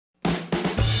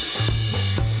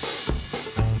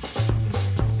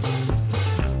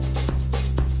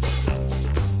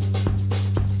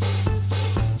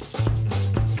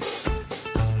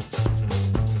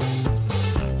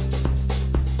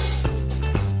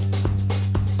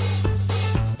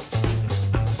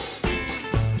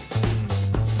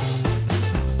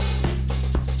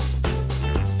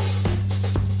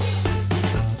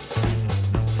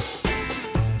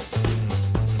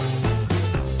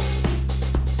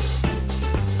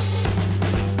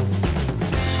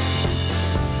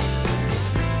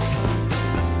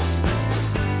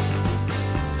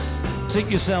Sit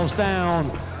yourselves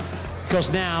down, because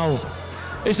now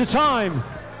is the time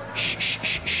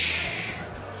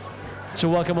to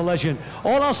welcome a legend.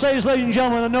 All I'll say is, ladies and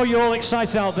gentlemen, I know you're all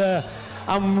excited out there,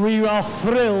 and we are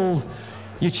thrilled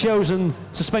you've chosen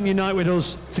to spend your night with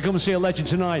us to come and see a legend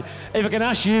tonight. If I can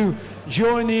ask you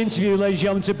during the interview, ladies and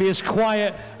gentlemen, to be as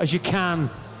quiet as you can,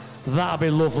 that'd be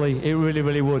lovely. It really,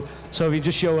 really would. So if you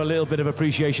just show a little bit of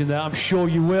appreciation there, I'm sure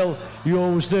you will. You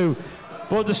always do.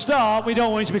 But at the start, we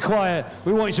don't want you to be quiet.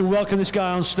 We want you to welcome this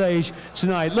guy on stage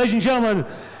tonight. Ladies and gentlemen,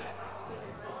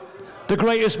 the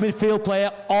greatest midfield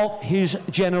player of his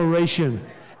generation.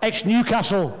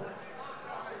 Ex-Newcastle,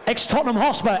 ex-Tottenham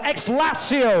Hotspur,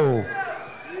 ex-Lazio,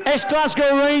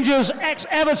 ex-Glasgow Rangers,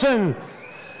 ex-Everton,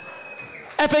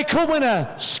 FA Cup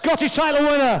winner, Scottish title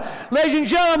winner. Ladies and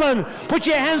gentlemen, put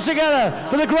your hands together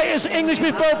for the greatest English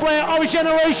midfield player of his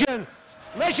generation.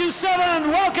 Legend 7,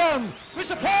 welcome,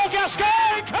 Mr. Paul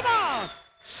Gascoigne. Come on,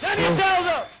 stand yourselves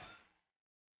up.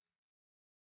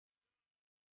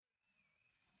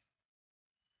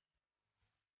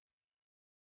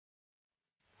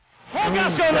 Paul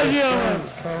Gascoigne, ladies and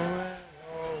gentlemen.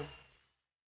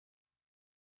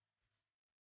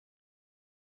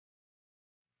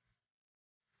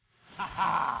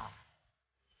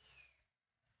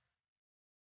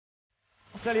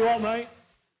 I'll tell you what, mate.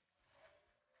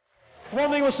 One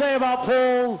thing we'll say about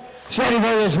Paul. Sorry for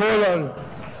this, hold on.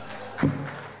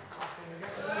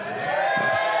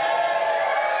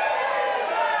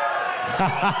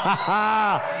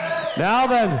 Now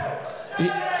then,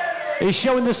 he's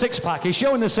showing the six-pack. He's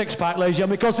showing the six-pack, ladies and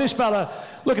gentlemen, because this fella,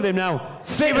 look at him now.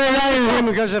 Fit with him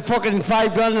because of fucking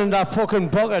 £5 grand in that fucking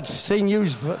pocket. Seen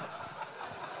used for.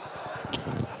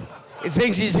 He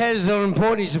thinks his head is not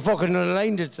important. He's fucking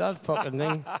aligned it, that fucking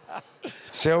thing.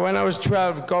 So when I was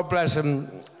 12, God bless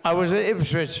him, I was at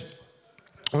Ipswich.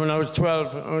 When I was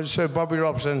 12, I was Sir Bobby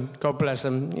Robson, God bless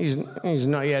him. He's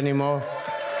not here anymore.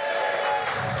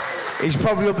 He's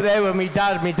probably up there with me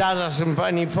dad. My dad has some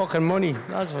any fucking money,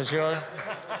 that's for sure.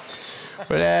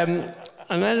 But and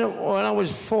then when I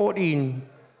was 14,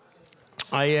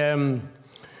 I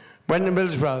went to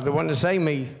Middlesbrough. They wanted to sign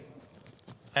me.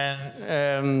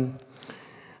 And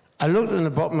I looked in the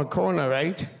bottom of the corner,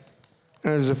 right?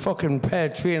 And there was a fucking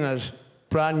pair of trainers,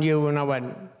 brand new, and I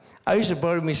went, I used to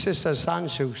borrow my sister's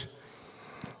sand shoes,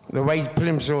 the white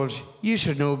plimsolls. You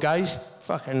should know, guys,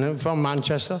 fucking from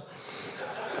Manchester.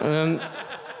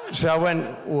 So I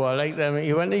went, oh, I like them.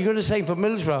 He went, are you going to sign for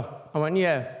Middlesbrough? I went,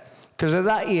 yeah. Because at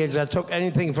that age, I took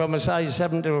anything from a size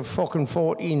 7 to a fucking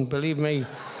 14, believe me.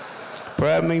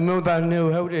 But my mother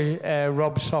knew how to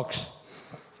rob socks.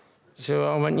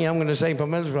 So I went, yeah, I'm going to sign for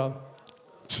Middlesbrough.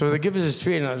 So they give us his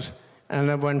trainers, and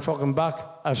I went fucking back.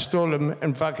 I stole them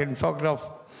and fucking fucked off.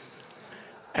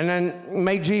 And then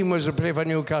my dream was to play for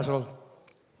Newcastle.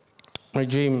 My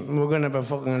dream. We're going to have a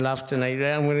fucking laugh tonight.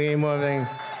 I'm going to get more thing.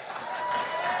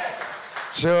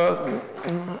 So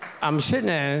I'm sitting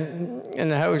there in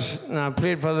the house, and I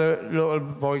played for the local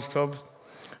boys' club.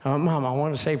 I went, Mum, I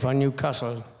want to sign for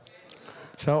Newcastle.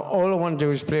 So all I want to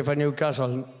do is play for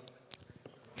Newcastle.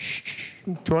 Shh.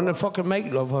 Do you want to fucking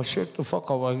make love or shut the fuck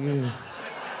up?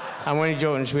 I'm only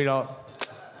joking, sweetheart.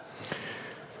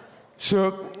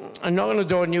 So I knock on the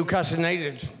door, Newcastle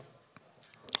United.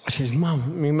 I says,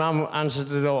 Mum, my mum answered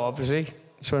the door, obviously.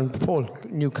 So I went, Paul,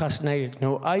 Newcastle United.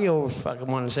 No, I always fucking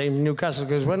want to say Newcastle,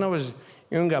 because when I was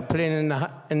younger, playing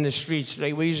in the streets,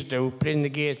 like we used to do, playing the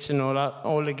gates and all that,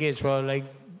 all the gates were like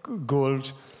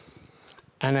goals.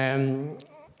 And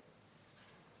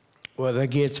well, the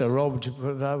gates are robbed,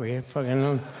 put it that way, fucking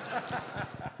know.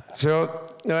 So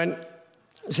I went,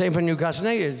 same for Newcastle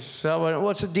United. So I went,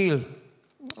 what's the deal?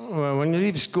 Well, when you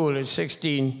leave school at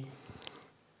 16,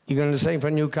 you're going to sign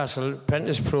for Newcastle,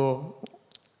 Apprentice Pro.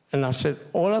 And I said,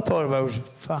 all I thought about was,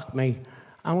 fuck me,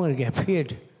 I'm going to get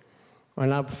paid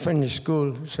when I finish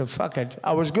school. So fuck it.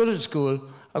 I was good at school.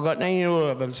 I got 9 O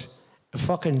levels, a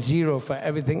fucking 0 for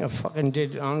everything I fucking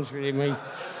did, honestly, me.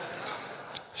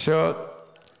 So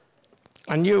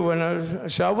I knew when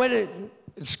so I went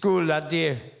at school that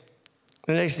day,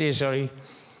 the next day, sorry,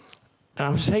 and I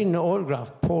was signing the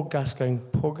autograph, Paul Gascoigne,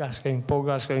 Paul Gascoigne, Paul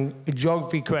Gascoigne, a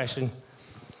geography question,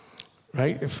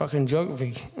 right? A fucking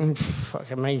geography,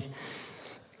 fucking me.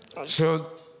 So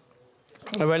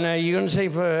I went, you going to say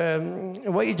for,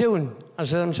 what are you doing? I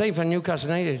said, I'm saying for Newcastle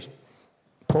United.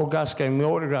 Paul Gascoigne, my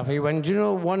autograph. He went, do you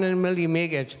know 1 in a million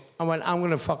make it? I went, I'm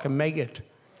going to fucking make it.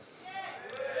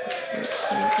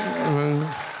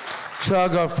 So I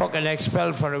got fucking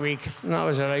expelled for a week, and that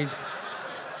was all right.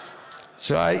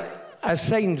 So I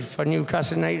signed for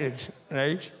Newcastle United,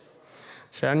 right?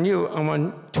 So I knew I'm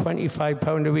on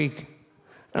 £25 a week.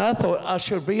 And I thought I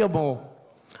should be on more.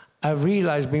 I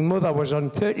realised my mother was on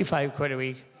 35 quid a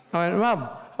week. I went, Mum,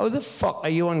 how the fuck are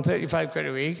you on 35 quid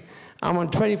a week? I'm on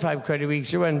 25 quid a week.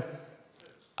 She went,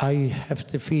 I have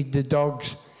to feed the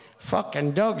dogs.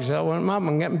 Fucking dogs. I went, Mum,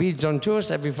 I'm getting beads on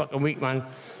toast every fucking week, man.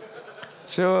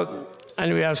 So,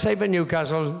 anyway, I stayed for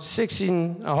Newcastle, 16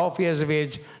 and a half years of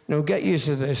age. Now, get used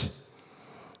to this.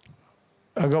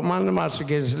 I got man of the match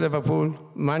against Liverpool,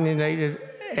 Man United,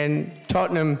 and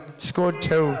Tottenham scored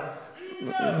 2.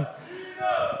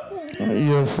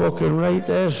 You're fucking right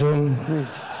there, son.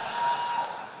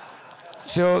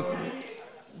 So,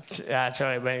 that's all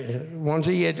right, mate. Once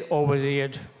a year, always a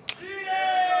year.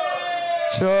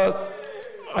 So,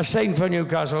 I signed for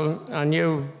Newcastle. I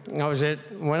knew that was it.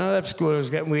 When I left school, I was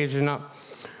getting wages and that.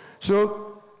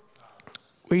 So,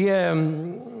 we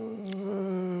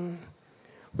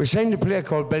signed a player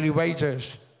called Billy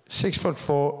Waiters,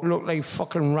 6'4", looked like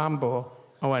fucking Rambo.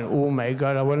 I went, oh my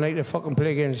God, I wouldn't like to fucking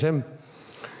play against him.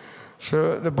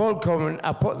 So the ball coming,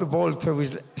 I put the ball through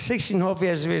his, 16 and a half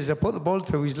years of age, I put the ball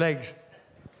through his legs.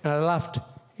 And I laughed.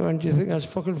 He went, do you think that's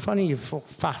fucking funny, you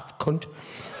fat cunt?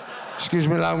 Excuse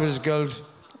me language, girls.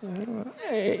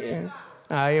 You're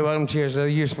welcome, cheers, they're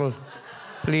useful.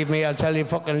 Believe me, I'll tell you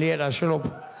fucking later, shut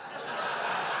up.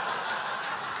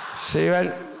 So he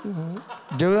went,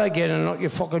 do that again and knock your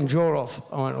fucking jaw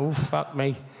off. I went, oh, fuck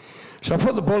me. So I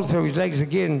put the ball through his legs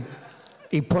again.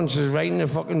 He punches right in the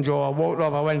fucking jaw. I walked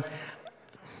off. I went,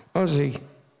 honestly,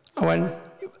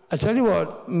 I tell you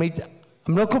what,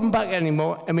 I'm not coming back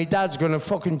anymore, and my dad's going to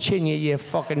fucking chin you, you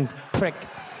fucking prick.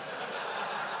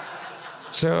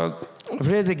 So I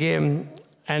played the game,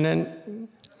 and then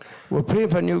we're playing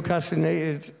for Newcastle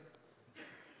United,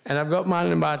 and I've got man of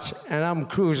the match, and I'm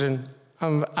cruising.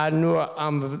 I know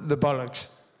I'm the bollocks,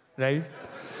 right?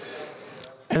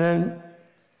 And then,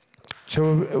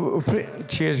 so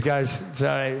cheers, guys. It's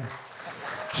all right.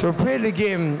 So we played the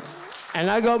game,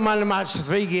 and I got man of the match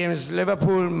 3 games.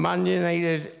 Liverpool, Man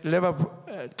United,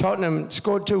 Tottenham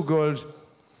scored 2 goals,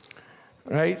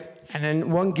 right? And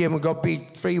then one game we got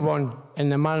beat 3-1,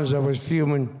 and the manager was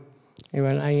fuming. He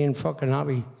went, I ain't fucking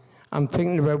happy. I'm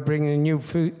thinking about bringing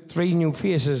 3 new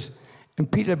faces. And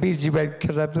Peter Beasley went,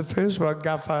 could I have the first one,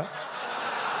 Gaffer?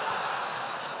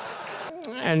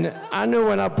 And I know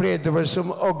when I played, there was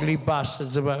some ugly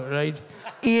bastards about, right?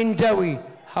 Ian Dowie,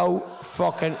 how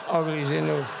fucking ugly is he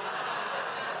now?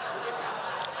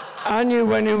 I knew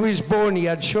when he was born, he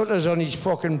had shutters on his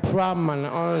fucking pram, man,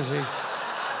 honestly.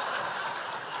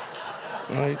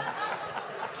 Right?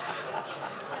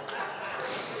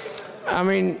 I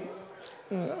mean,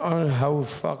 oh, how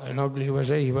fucking ugly was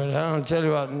he? But I'll tell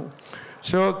you what.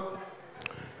 So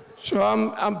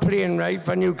I'm playing, right,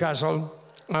 for Newcastle.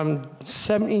 I'm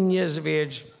 17 years of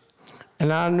age,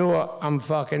 and I know I'm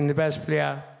fucking the best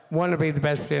player. Want to be the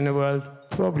best player in the world.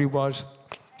 Probably was.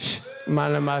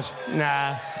 Man of match.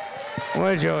 Nah. What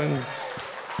are you doing?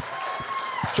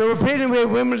 So we're playing away at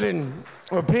Wimbledon.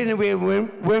 We're playing away at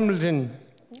Wimbledon.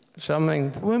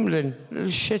 Something. Wimbledon.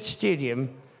 Little shit stadium.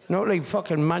 Not like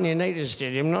fucking Man United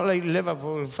Stadium, not like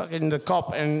Liverpool, fucking the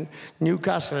Cop and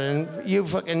Newcastle and you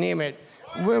fucking name it.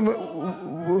 Do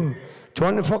you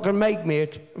want to fucking make,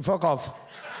 mate? Fuck off.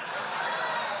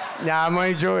 Nah, I'm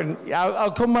only joking.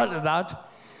 I'll come back to that.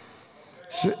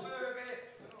 So,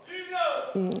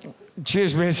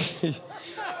 cheers, mate.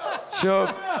 So,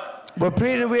 we're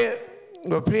playing away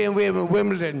with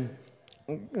Wimbledon.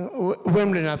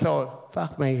 Wimbledon, I thought,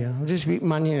 fuck me, I'll just beat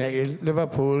Man United,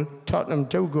 Liverpool, Tottenham,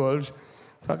 2 goals,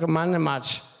 fucking man of the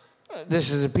match.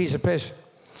 This is a piece of piss.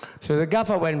 So the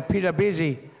gaffer went, Peter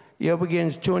Beasley, you're up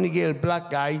against Tony Gale, black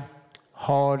guy,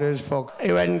 hard as fuck.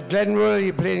 He went, Glenn Royle,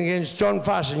 you're playing against John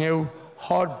Fassinu,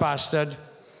 hard bastard.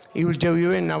 He will do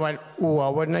you in. I went, oh, I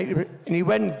wouldn't like to. And he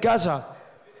went, Gaza.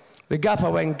 The gaffer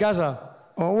went, Gaza.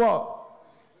 Oh, what?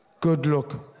 Good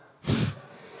luck.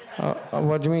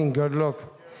 What do you mean, good luck?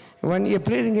 When you're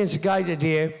playing against a guy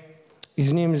today,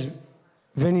 his name is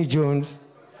Vinnie Jones.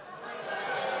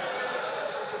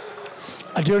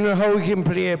 I don't know how he can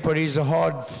play it, but he's a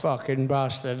hard fucking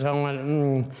bastard. I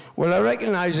went, Well, I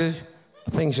recognise it.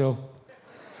 I think so.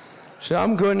 So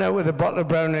I'm going out with a bottle of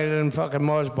brown ale and fucking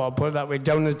Mars bar, put it that way,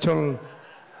 down the tunnel.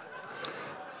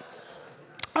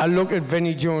 I look at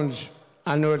Vinnie Jones.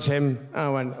 I know it's him. I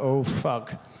went, oh,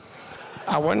 fuck.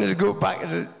 I wanted to go back to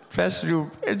the dressing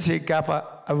room and say, Gaffer,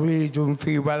 I really don't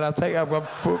feel well. I think I've got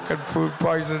fucking food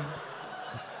poison.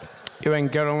 He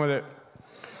went, get on with it.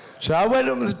 So I went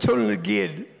up the tunnel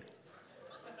again.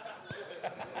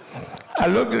 I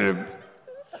looked at him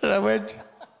and I went,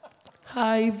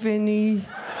 hi, Vinny.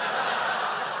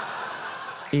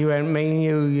 He went, me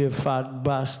you fat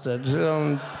bastard.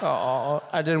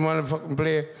 I didn't want to fucking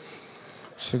play.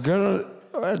 So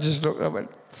I just looked up and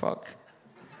went, fuck.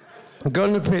 Got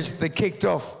on the pitch, they kicked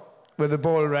off with the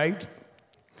ball, right?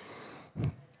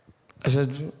 I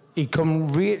said, he come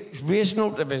racing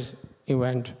up to us.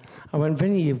 I went,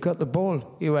 Vinny, you've got the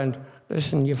ball. He went,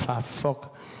 listen, you fat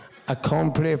fuck. I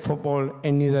can't play football,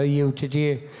 and neither you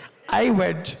today. I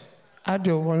went, I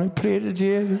don't want to play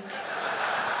today.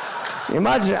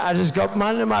 Imagine, I just got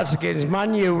man to match against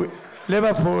Man U,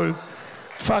 Liverpool,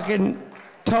 fucking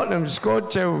Tottenham scored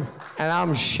 2, and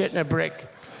I'm shitting a brick.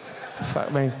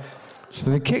 Fuck me.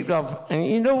 So they kicked off, and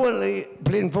you know when they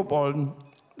playing football,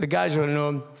 the guys will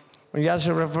know, when you ask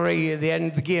the referee at the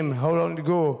end of the game how long to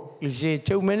go, he'll say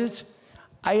 2 minutes.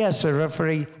 I asked the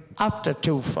referee after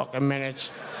 2 fucking minutes.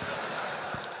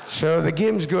 So the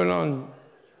game's going on.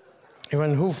 He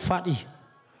went, who fatty?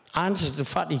 I answered the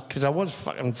fatty, because I was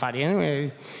fucking fatty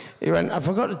anyway. He went, I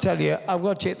forgot to tell you, I've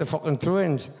got to take the fucking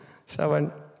throw-ins. So I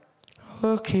went,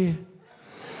 okay.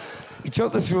 He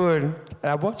took the throw-in, and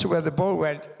I watched where the ball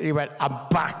went. He went, I'm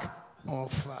back. Oh,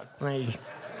 fuck me.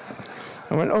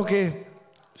 I went, okay.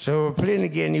 So we're playing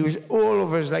again. He was all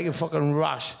over us like a fucking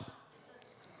rash.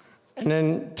 And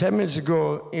then 10 minutes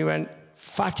ago, he went,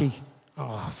 fatty.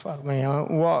 Oh, fuck me.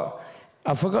 What?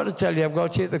 I forgot to tell you, I've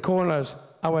got to take the corners.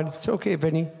 I went, it's okay,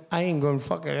 Vinny. I ain't going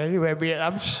fucking anywhere, mate.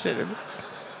 I'm sitting.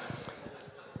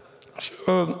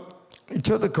 So he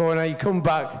took the corner, he come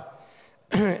back,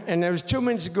 and there was 2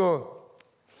 minutes to go.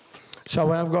 So I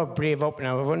went, I've got to brave up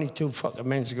now. I've only 2 fucking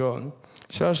minutes to go.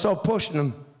 So I started pushing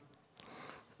him.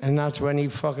 And that's when he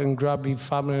fucking grabbed me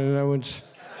family allowance,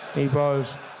 me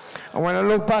balls. And when I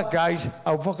look back, guys,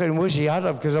 I fucking wish he had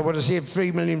have, because I would have saved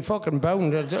 £3 million fucking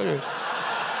pounds, I tell you.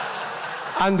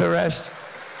 And the rest.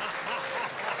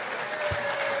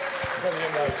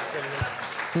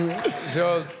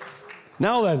 So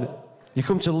now then, you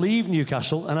come to leave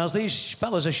Newcastle, and as these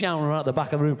fellas are shouting around the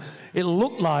back of the room, it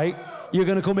looked like you're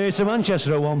going to come here to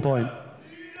Manchester at one point.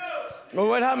 Well,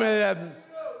 what happened?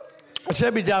 I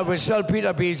said my dad was sell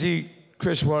Peter Beattie,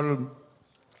 Chris Waddle.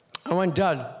 I went,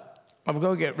 Dad, I've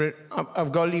got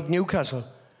to leave Newcastle.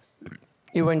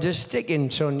 He went, just stick in,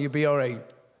 son, you'll be all right.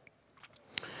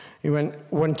 He went,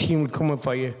 one team would come up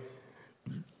for you.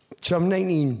 So I'm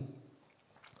 19.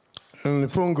 And the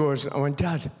phone goes, I went,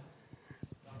 Dad,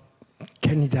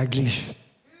 Kenny Dalglish.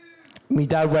 My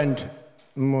dad went,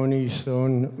 money,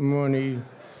 son, money.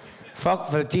 Fuck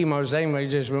for the team I was saying, I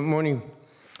just went, money.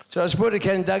 So I spoke to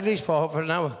Kenny Dalglish for half an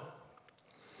hour.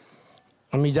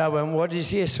 And my dad went, what did you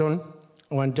say, son?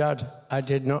 I went, Dad, I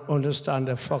did not understand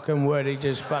a fucking word he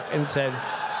just fucking said.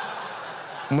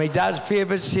 And my dad's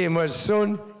favourite saying was,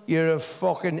 son, you're a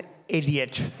fucking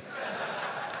idiot.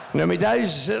 Now, my dad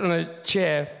used to sit on a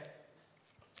chair,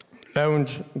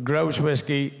 lounge, grouse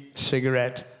whiskey,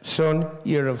 cigarette. Son,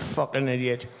 you're a fucking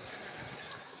idiot.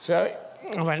 So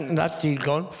I went, that deal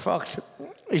gone, fucked.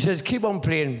 He says, keep on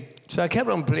playing. So I kept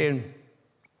on playing.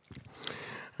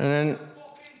 And then,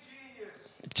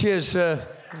 cheers, sir.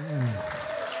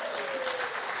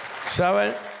 So I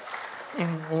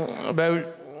went, about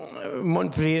a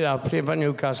month later, I played for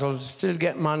Newcastle, still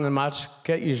getting man of the match,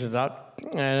 get used to that.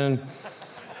 And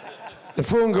the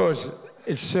phone goes,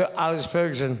 it's Sir Alex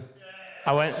Ferguson.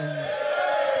 I went,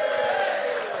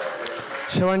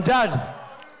 so I went, Dad,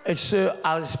 it's Sir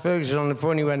Alex Ferguson on the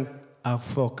phone. He went, I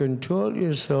fucking told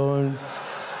you, son.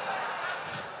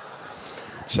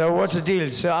 So what's the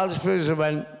deal? So Alex Ferguson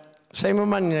went, same with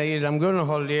Man United, I'm going on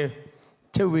holiday,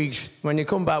 2 weeks. When you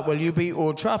come back, will you be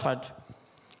Old Trafford?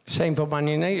 Same for Man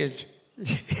United.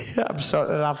 I'm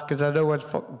starting to laugh because I know what's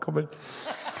fucking coming.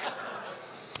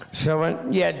 So I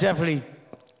went, yeah, definitely.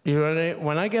 You know,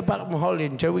 when I get back from holiday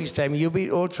in 2 weeks' time, you'll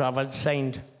be Old Trafford,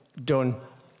 signed, done.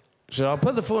 So I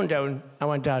put the phone down. I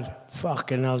went, Dad,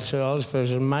 fucking hell, Sir Alex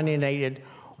Ferguson, Man United,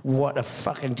 what a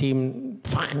fucking team,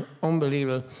 fucking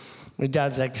unbelievable. My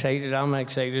dad's excited, I'm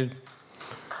excited.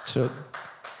 So,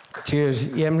 cheers.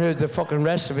 You haven't heard the fucking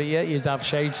rest of it yet, you daft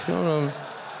shite. So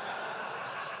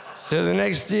the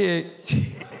next day,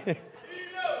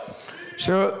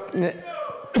 so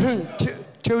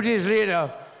 2 days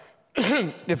later,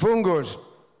 the phone goes.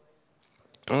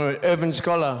 Irvin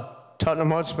Scholar,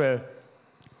 Tottenham Hotspur.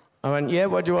 I went, yeah,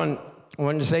 what do you want? I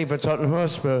want to say for Tottenham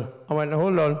Hotspur. I went,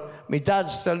 hold on. My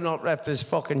dad's still not left his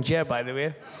fucking chair, by the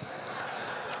way.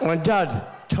 I went, Dad,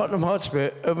 Tottenham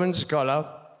Hotspur, Irvin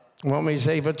Scholar, want me to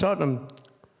say for Tottenham?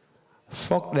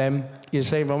 Fuck them. You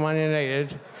say for Man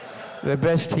United. The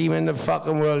best team in the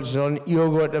fucking world, son. You're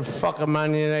going to fucking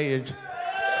Man United.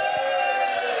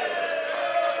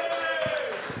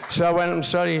 So I went, I'm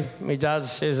sorry. My dad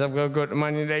says I've got to go to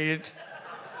Man United.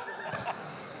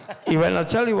 He went, I'll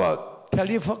tell you what, tell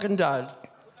your fucking dad,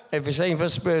 if you're saying for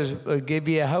Spurs, we'll give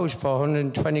you a house for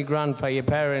 120 grand for your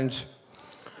parents.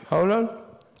 Hold on.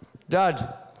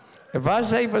 Dad, if I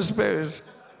say for Spurs,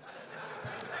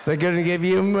 they're going to give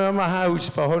you a house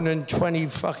for 120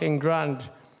 fucking grand.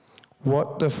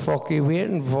 What the fuck are you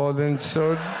waiting for then,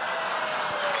 son?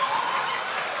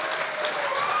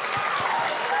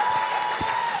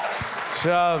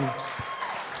 So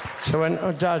I went,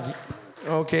 oh, Dad,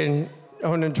 okay,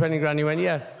 120 grand. He went,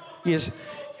 yeah. Yes.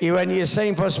 He went, you're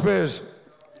saying for Spurs.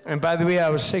 And by the way, I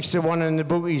was 6-1 in the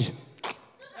bookies.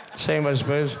 Same for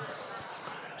Spurs.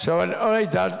 So I went, all right,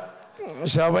 Dad.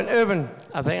 So I went, Irvin,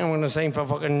 I think I'm going to sign for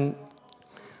fucking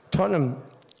Tottenham.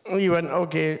 He went,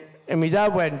 okay. And my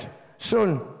dad went,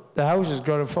 son, the house has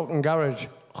got a fucking garage.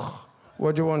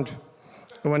 What do you want?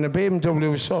 And when the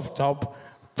BMW soft top,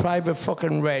 private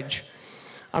fucking reg.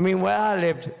 I mean, where I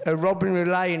lived, a Robin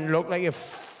Reliant looked like a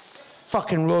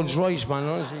fucking Rolls Royce, man,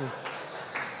 honestly.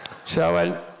 So I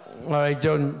went, all right,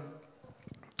 done.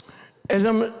 As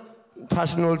I'm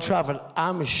passing Old Trafford,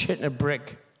 I'm shitting a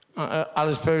brick.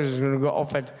 Alice Ferguson's going to go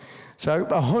off it. So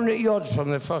 100 yards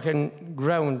from the fucking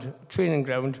ground, training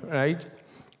ground, right?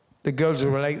 The girls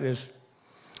were like this.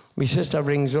 My sister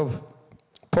rings up.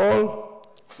 Paul,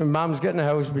 my mum's getting a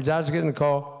house, my dad's getting a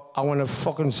car. I want a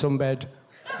fucking sunbed.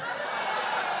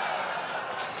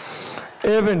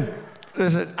 Irvin,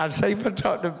 listen, I'd say for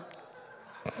Tottenham,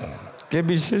 give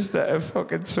me sister a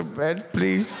fucking sunbed,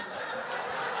 please.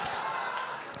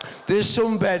 This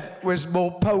sunbed was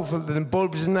more powerful than the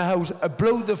bulbs in the house. I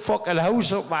blew the fucking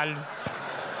house up, man.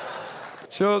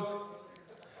 So,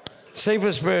 say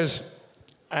for Spurs,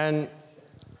 and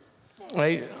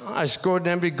right, I scored in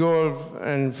every goal,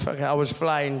 and fucking, I was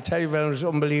flying. Terry Veron was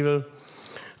unbelievable.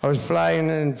 I was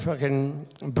flying and fucking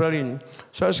brilliant.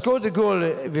 So I scored the goal,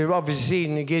 if you've obviously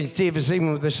seen, against David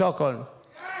Seaman with the sock on.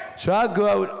 So I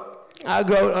go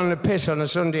out on the piss on a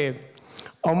Sunday.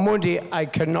 On Monday, I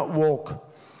cannot walk.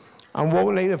 I'm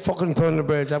walking like the fucking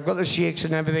Thunderbirds. I've got the shakes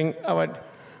and everything. I went,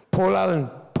 Paul Allen,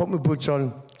 put my boots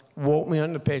on, walk me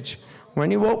on the pitch.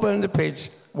 When you walk me on the pitch,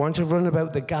 once I've run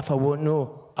about, the gaffer won't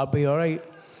know. I'll be all right.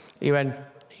 He went,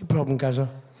 no problem, Gaza.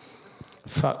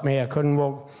 Fuck me, I couldn't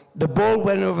walk. The ball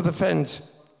went over the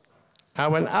fence. I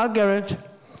went, I'll get it.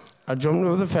 I jumped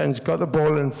over the fence, got the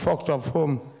ball and fucked off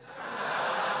home.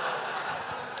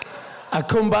 I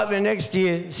come back the next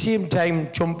year, same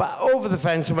time, jumped back over the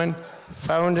fence and went,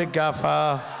 found a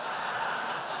gaffer.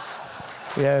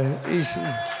 Yeah, he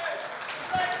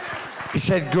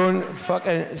said, go and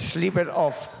fucking sleep it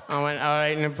off. I went, all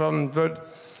right, no problem. But,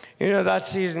 you know, that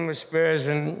season with Spurs,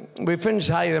 and we finished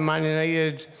higher than Man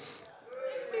United,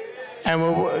 and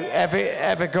we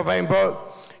ever covering. But,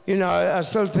 you know, I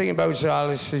still think about Sir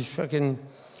Alex, he's fucking,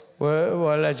 we're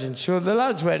a legend. So the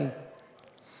lads went,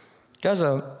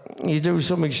 Gaza, you do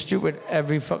something stupid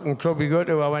every fucking club you go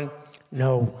to. I went,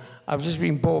 no, I've just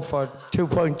been bought for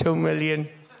 2.2 million,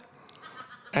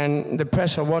 and the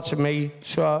press are watching me,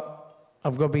 so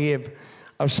I've got to behave.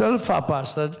 I'm still a fat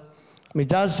bastard. My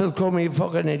dad still called me a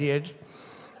fucking idiot.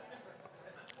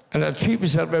 And I treat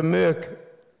myself a Merc,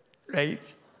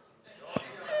 right?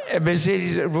 A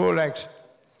Mercedes, a Rolex.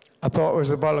 I thought it was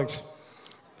the bollocks.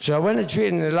 So I went to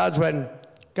train, and the lads went,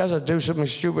 guys, I'll do something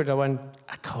stupid. I went,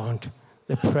 I can't.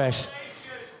 The press.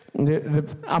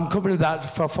 I'm coming to that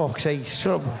for fuck's sake.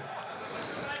 Shut up.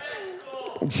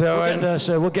 So we'll get there,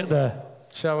 sir. We'll get there.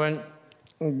 So I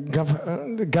went,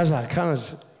 guys, I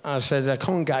can't. I said, I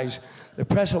can't, guys. The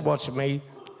press are watching me,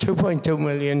 2.2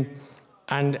 million,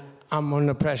 and I'm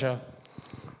under pressure.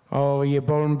 Oh, you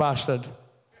born bastard.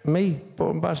 Me,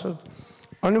 born bastard.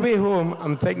 On the way home,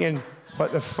 I'm thinking,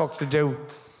 what the fuck to do?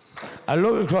 I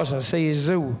look across, I see a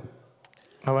zoo.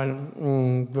 I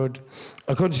went, good.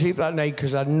 I couldn't sleep that night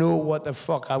because I know what the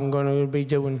fuck I'm going to be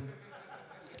doing.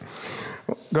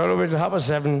 Got over to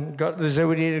 7:30, got to the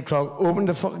zoo at 8 o'clock, opened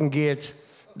the fucking gate.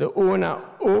 The owner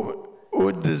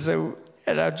owned the zoo,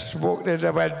 and I just walked in and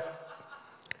I went,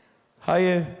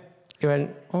 hiya. He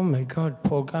went, oh my God,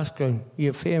 Paul Gascoigne,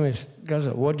 you're famous.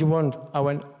 Gaza, what do you want? I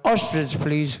went, ostrich,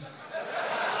 please.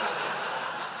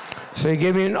 So he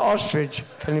gave me an ostrich.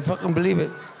 Can you fucking believe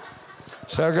it?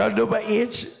 So I got number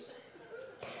 8.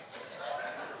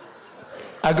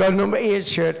 I got number 8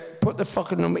 shirt, put the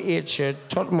fucking number 8 shirt,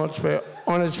 Tottenham Hotspur,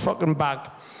 on his fucking back.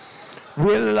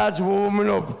 Where the lads were warming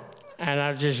up, and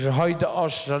I just hide the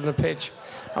ostrich on the pitch.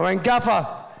 I went, Gaffer,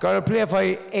 got to play for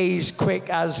you. He's quick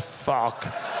as fuck.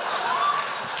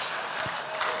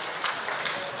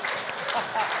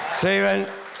 So he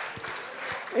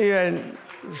went,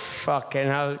 fucking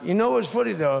hell. You know what's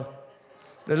funny though?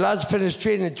 The lads finished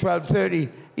training at 12:30.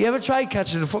 You ever try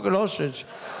catching a fucking ostrich?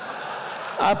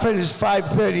 I finished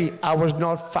 5:30. I was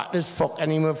not fat as fuck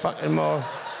anymore, fucking more.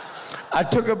 I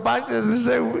took it back to the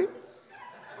zoo.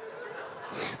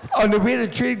 On the way to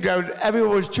the training ground,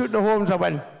 everyone was shooting the horns. I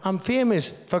went, I'm famous.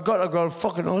 Forgot I got a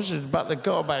fucking horses back the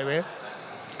car, by the way.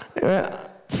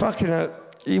 Fucking hell.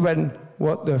 He went,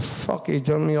 what the fuck are you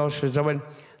doing with horses? I went,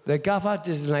 the gaffer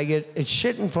doesn't like it. It's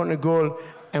shit in front of goal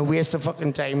and waste of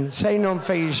fucking time. Sign on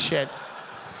for your shit.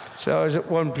 So I was at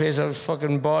one place I was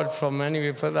fucking bored from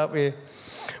anyway, put that way.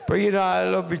 But you know, I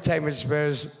love my time at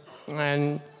Spurs.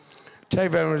 And Ty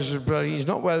Evans was brilliant. He's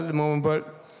not well at the moment,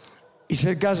 but he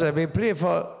said, Gaza, if you play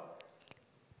for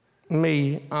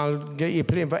me, I'll get you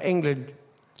playing for England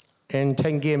in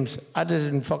 10 games. I did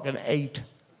it in fucking 8.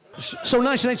 So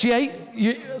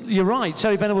 1988, you're right.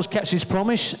 Terry Venables kept his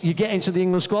promise. You get into the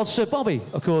England squad. Sir Bobby,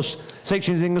 of course, takes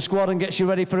you to the England squad and gets you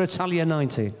ready for Italia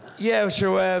 90. Yeah,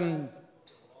 so,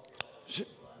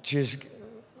 cheers.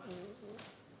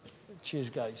 Cheers,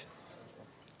 guys.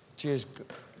 Cheers.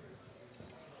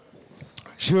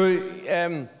 So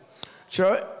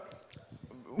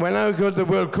when I got the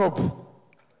World Cup,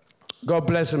 God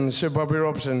bless him, Sir Bobby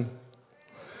Robson.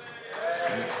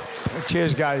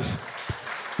 Cheers, guys.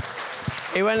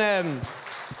 He went,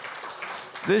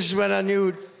 this is when I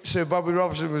knew Sir Bobby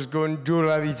Robson was going dual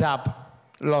heavy tap,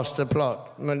 lost the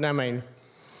plot, you know what I mean?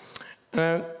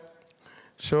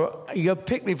 So he got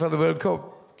picked me for the World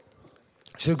Cup.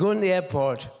 So going to the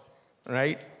airport,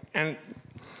 right, and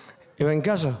he went,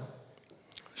 Gaza,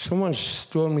 someone's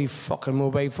stolen me fucking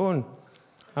mobile phone.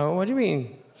 I went, what do you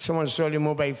mean? Someone stole your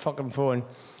mobile fucking phone?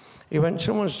 He went,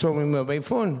 someone stole my mobile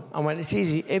phone. I went, it's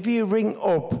easy. If you ring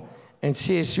up and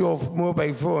say it's your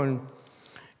mobile phone,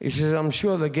 he says, I'm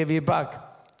sure they'll give you back.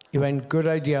 He went, good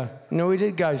idea. No, he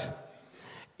did, guys.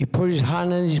 He put his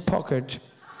hand in his pocket.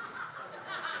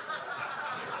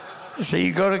 See,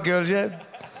 you got it, girls, yeah?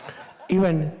 He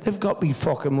went, they've got me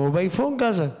fucking mobile phone,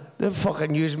 Gaza. They've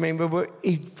fucking used me, but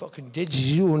he fucking did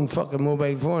his own fucking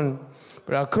mobile phone.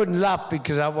 But I couldn't laugh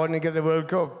because I wanted to get the World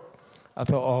Cup. I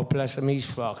thought, oh, bless him, he's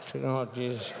fucked. Oh,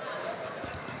 Jesus.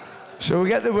 So we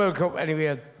get the World Cup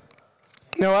anyway.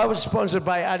 Now, I was sponsored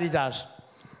by Adidas.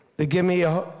 They gave me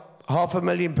a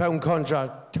 £500,000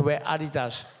 contract to wear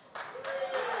Adidas.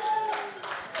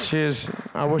 Cheers.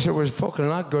 I wish it was fucking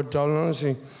that good, darling,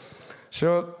 honestly.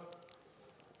 So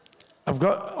I've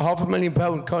got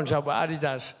 £500,000 contract with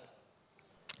Adidas.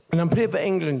 And I'm playing for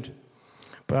England.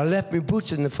 But I left my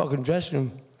boots in the fucking dressing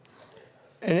room.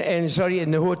 In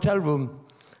the hotel room.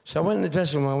 So I went in the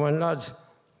dressing room, I went, lads,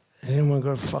 has anyone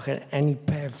got fucking any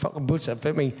pair of fucking boots that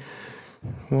fit me?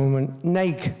 I went,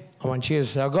 Nike. I went,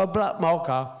 cheers. So I got a black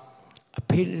marker, I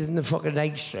painted in the fucking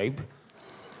Nike stripe,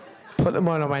 put them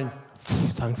on, I went,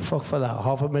 thank fuck for that,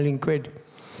 £500,000.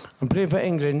 I'm playing for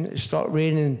England, it started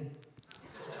raining.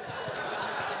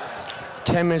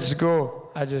 10 minutes ago,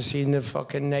 I just seen the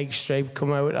fucking Nike stripe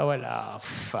come out. I went, oh,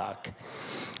 fuck.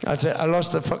 I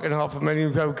lost the fucking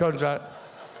 £500,000 contract.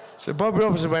 So Bob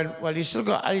Robinson went, well, you still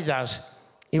got Adidas.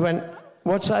 He went,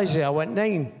 what size is it? I went,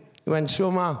 9. He went, so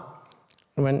am I.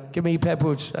 He went, give me a pair of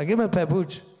boots. I gave him a pair of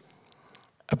boots.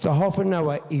 After half an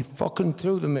hour, he fucking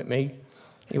threw them at me.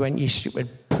 He went, you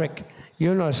stupid prick.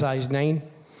 You're not a size 9.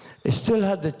 They still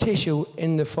had the tissue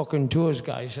in the fucking toes,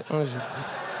 guys. Honestly.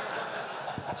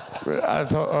 I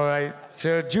thought, all right.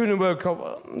 So during the World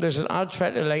Cup, listen, I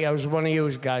tried to like I was one of you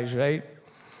guys, right?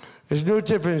 There's no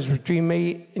difference between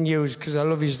me and you because I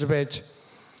love you to bits.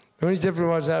 The only difference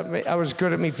was that I was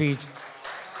good at my feet.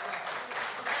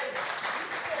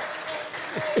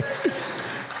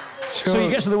 So you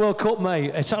get to the World Cup,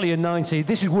 mate, Italia 90.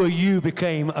 This is where you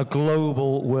became a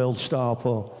global world star,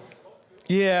 Paul.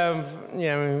 Yeah, I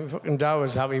mean, fucking dad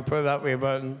was happy, put it that way,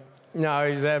 but no,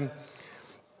 he's...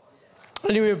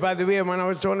 Anyway, by the way, when I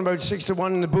was talking about 6-1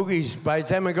 in the boogies, by the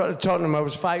time I got to Tottenham, I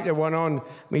was 5-1 on.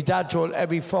 My dad told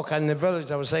every fucker in the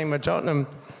village I was saying about Tottenham.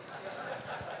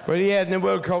 But yeah, in the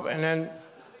World Cup, and then...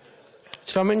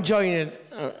 So I'm enjoying it,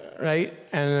 right?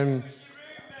 And...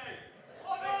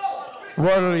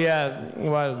 well, yeah,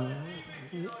 well...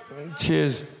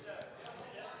 Cheers.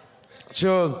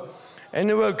 So, in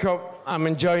the World Cup, I'm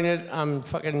enjoying it. I'm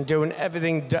fucking doing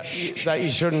everything that you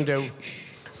shouldn't do.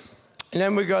 And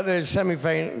then we got the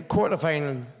semi-final,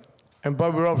 quarter-final, and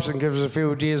Bobby Robson gives us a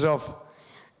few days off.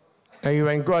 Now you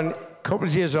went, go on, a couple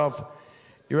of days off.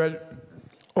 You went,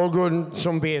 all go and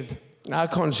sunbathe. I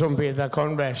can't sunbathe, I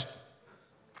can't rest.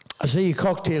 I see your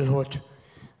cocktail hut.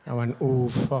 I went, oh,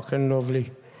 fucking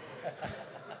lovely.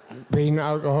 Being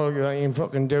alcoholic, that you can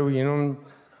fucking do, you know.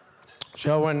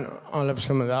 So I went, I'll have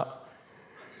some of that.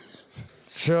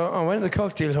 So I went to the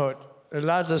cocktail hut. The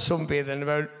lads are sunbathing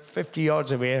about 50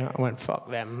 yards away. I went, fuck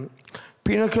them.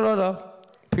 Pina colada.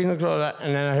 pina colada,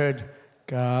 and then I heard,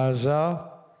 Gaza,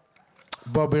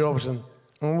 Bobby Robson.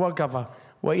 And what, gaffer?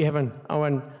 What are you having? I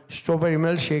went, strawberry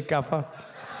milkshake, gaffer.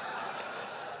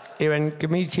 He went,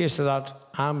 give me a taste of that.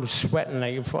 I'm sweating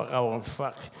like a fuck. I went,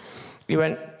 fuck. He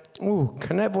went, ooh,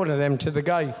 can I have one of them to the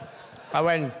guy? I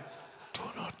went, do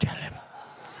not tell him.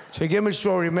 So he gave me a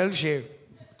strawberry milkshake.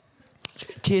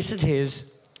 Tasted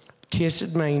his,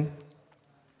 tasted mine.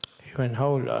 He went,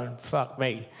 hold on, fuck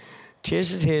me.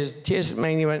 Tasted his, tasted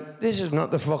mine. He went, this is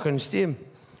not the fucking same.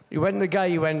 He went to the guy,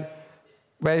 he went,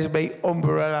 where's my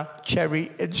umbrella,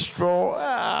 cherry, and straw?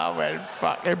 Ah, well,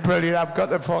 fucking brilliant, I've got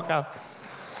the fucker.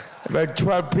 About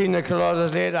 12 pina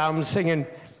coladas later, I'm singing,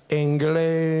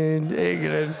 England,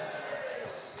 England.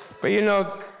 But you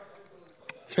know,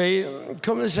 so you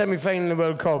come to the semi-final in the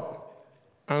World Cup,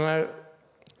 and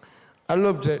I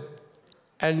loved it.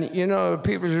 And you know,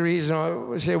 people's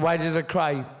reason say, why did I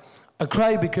cry? I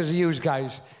cried because of you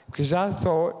guys. Because I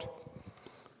thought,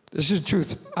 this is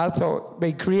truth, I thought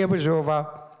my career was over.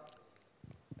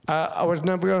 I was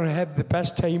never going to have the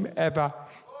best time ever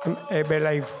in my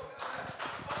life.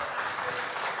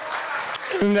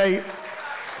 And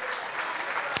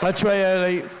that's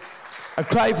why I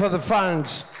cried for the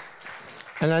fans.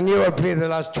 And I knew I'd play the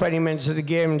last 20 minutes of the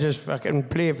game and just fucking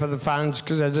play for the fans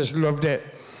because I just loved it.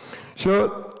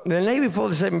 So the night before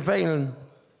the semi-final,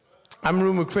 I'm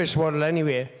rooming with Chris Waddle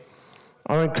anyway.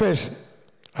 I went, Chris,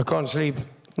 I can't sleep.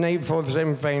 The night before the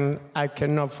semi-final, I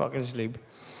cannot fucking sleep.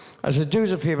 I said, do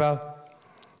us a favour.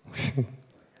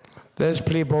 There's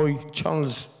Playboy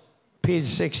channels, page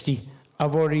 60.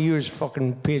 I've already used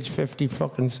fucking page 50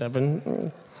 fucking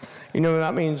 7. You know what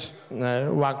that means?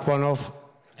 Whack one off.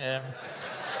 Yeah.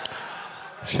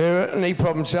 So, no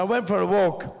problem. So I went for a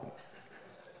walk.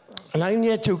 And I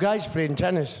hear two guys playing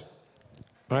tennis.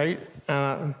 Right?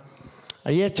 I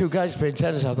hear two guys playing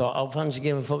tennis. I thought, I'll fancy a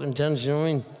game of fucking tennis, you know what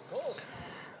I mean?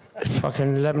 It's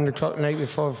fucking 11 o'clock the night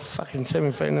before fucking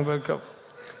semi-final World Cup.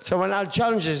 So when I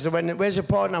challenged us, they went, where's your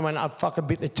partner? I went, I'll fucking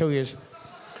beat the 2 years.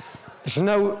 It's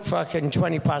now fucking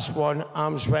 1:20.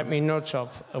 I'm sweating me nuts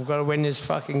off. I've got to win this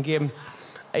fucking game.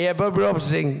 I hear Bobby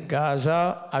Robson,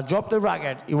 Gaza. I dropped the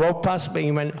racket. He walked past me.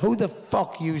 He went, who the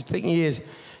fuck you think he is?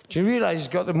 Do you realise he's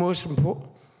got the most important...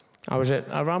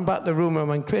 I ran back to the room and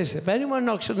went, Chris, if anyone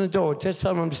knocks on the door, just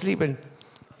tell them I'm sleeping.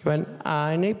 He went,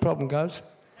 no problem, guys.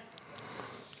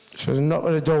 So I knocked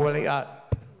on the door like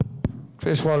that.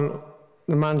 First of all,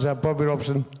 the man's at Bobby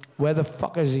Robson. Where the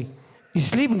fuck is he? He's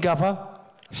sleeping, gaffer.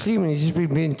 Sleeping. He's just been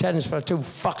playing tennis for 2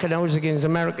 fucking hours against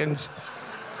Americans.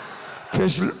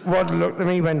 Chris Waddle looked at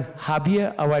me and went, have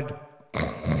you? I went...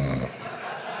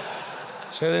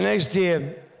 So the next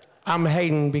day, I'm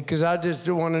hiding because I just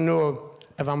don't want to know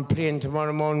if I'm playing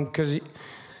tomorrow morning because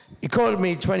he called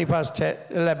me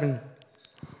 11.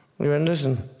 He went,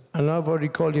 listen, I know I've already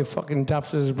called you fucking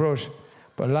daft as a brush,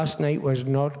 but last night was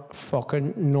not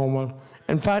fucking normal.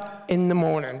 In fact, in the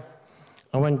morning,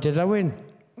 I went, did I win?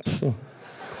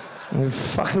 I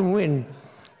fucking win.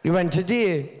 He went,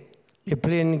 today, you're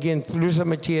playing against Luisa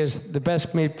Matias, the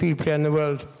best midfield player in the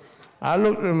world. I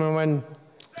looked at him and went,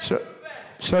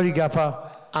 sorry, gaffer,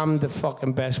 I'm the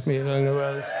fucking best midfielder in the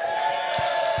world.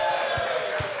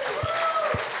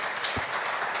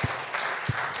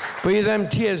 But you them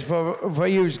tears for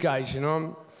you guys, you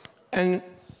know. And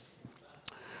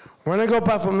when I got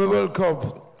back from the World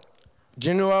Cup, do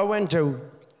you know where I went to?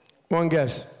 One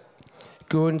guess.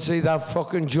 Go and see that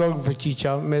fucking geography teacher,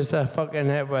 Mr. fucking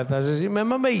Hepworth. I said,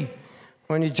 remember me?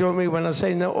 When you told me when I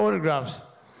signed the autographs?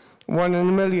 1 in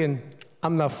a million.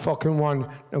 I'm the fucking one.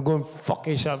 Now go and fuck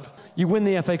yourself. You win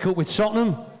the FA Cup with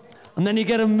Tottenham, and then you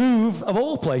get a move, of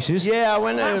all places, yeah, I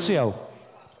went to... Lazio.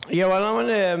 Yeah, well, I went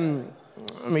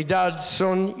to... my dad's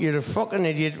son, you're a fucking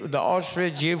idiot. The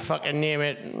ostrich, you fucking name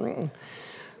it.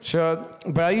 So,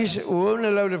 but we weren't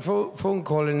allowed a phone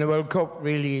call in the World Cup,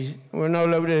 really. We're not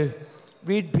allowed to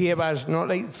read papers, not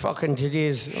like fucking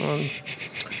today's.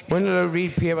 We're not allowed to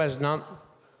read papers, no.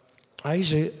 I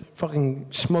used to fucking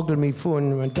smuggle me phone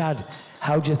and went, Dad,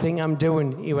 how do you think I'm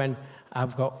doing? He went,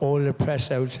 I've got all the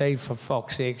press outside for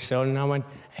fuck's sake, son. And I went,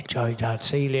 enjoy, Dad,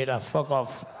 see you later, fuck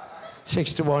off.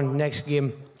 6-1, next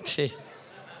game.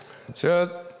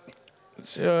 So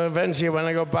eventually when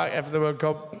I got back after the World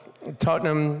Cup,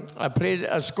 Tottenham,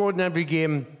 I scored in every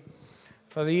game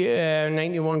for the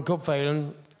 91 Cup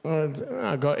final.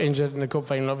 I got injured in the Cup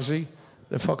final, obviously.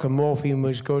 The fucking morphine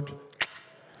was good.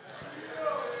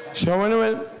 So when I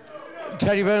went,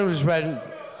 Terry Venables went,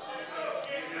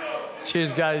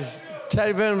 cheers guys,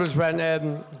 Terry Venables went,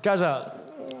 Gaza,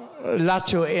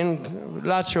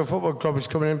 Lazio Football Club is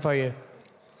coming in for you.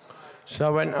 So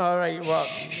I went, all right, what?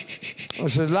 I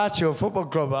said, Lazio Football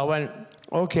Club. I went,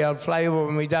 okay, I'll fly over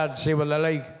with my dad, see what they're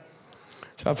like.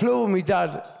 So I flew over with my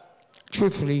dad.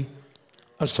 Truthfully,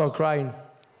 I started crying.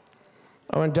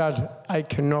 I went, Dad, I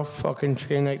cannot fucking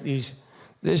train like these.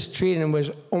 This training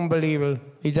was unbelievable.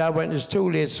 My dad went, it's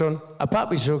too late, son. I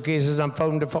packed my suitcases and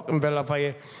found the fucking villa for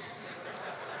you.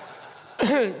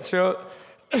 So,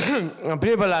 I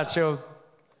played for Lazio,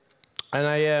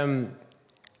 and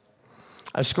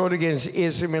I scored against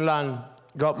AC Milan,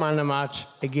 got man of the match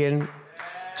again.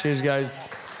 Cheers, guys.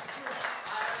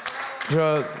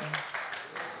 So,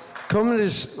 coming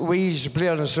this, we used to play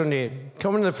on a Sunday.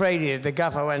 Coming to Friday, the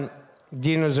gaffer went,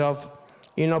 Dino's off.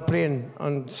 You're not playing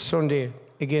on Sunday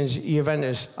against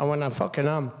Juventus. I went, I fucking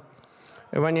am.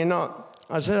 And when you're not,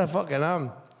 I said, I fucking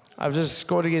am. I've just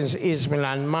scored against AC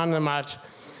Milan, man of the match.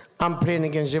 I'm playing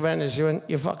against Juventus. He went,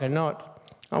 you're fucking not.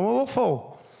 I went, what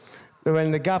for?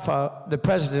 When the gaffer, the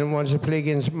president, wants to play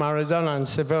against Maradona in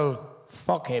Seville,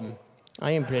 fuck him.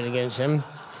 I ain't playing against him.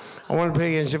 I want to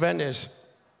play against Juventus.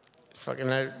 Fucking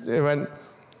they went,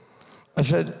 I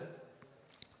said,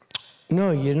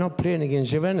 no, you're not playing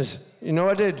against Juventus. You know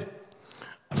what I did?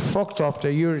 I fucked off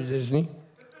to Euro Disney.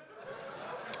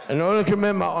 And all I can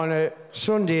remember on a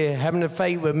Sunday having a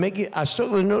fight with Mickey, I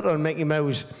stuck the nut on Mickey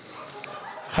Mouse.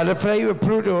 Had a fight with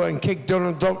Pluto and kicked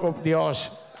Donald Duck up the arse.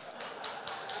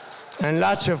 And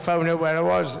Lazio found out where I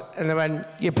was. And they went,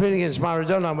 you're playing against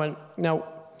Maradona. I went, no.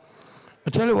 I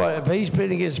tell you what, if he's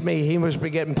playing against me, he must be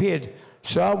getting paid.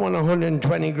 So I won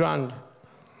 120 grand.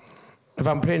 If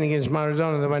I'm playing against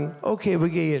Maradona, they went, okay, we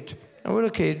get it. I went,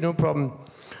 okay, no problem.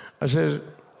 I said,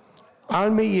 I'll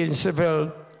meet you in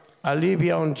Seville. I'll leave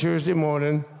you on Tuesday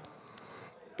morning.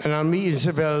 And I'll meet you in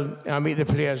Seville. I'll meet the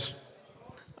players.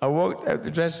 I walked out the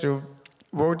dressing room,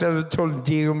 walked out and told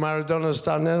Diego Maradona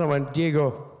standing there. I went,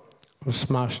 Diego, I'm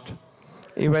smashed.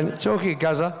 He went, it's okay,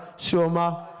 Gaza.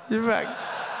 Soma, you're back.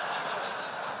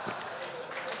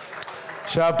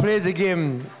 So I played the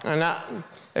game, and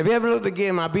if you ever look at the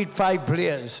game, I beat 5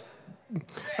 players.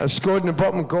 I scored in the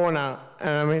bottom corner, and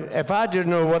I mean, if I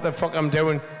didn't know what the fuck I'm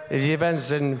doing, the defense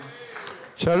didn't.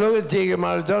 So I looked at Diego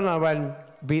Maradona, I went,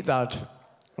 beat that.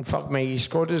 And fuck me, he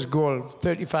scored his goal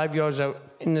 35 yards out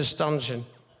in the stanchion.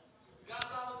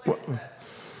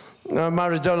 No,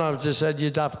 Maradona just said, you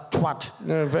daft twat.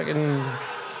 No, fucking,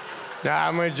 nah,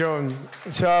 I'm with John.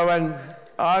 So I went,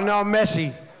 oh no,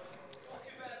 Messi.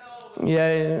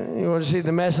 Yeah, you want to see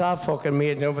the mess I've fucking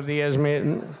made over the years, mate.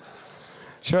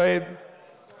 So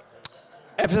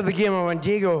after the game, I went,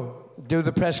 Diego, do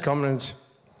the press conference.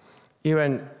 He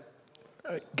went,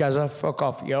 Gaza, fuck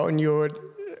off. You're on your...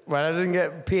 Well, I didn't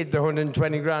get paid the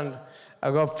 120 grand.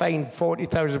 I got fined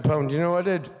 £40,000. You know what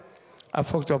I did? I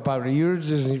fucked up out of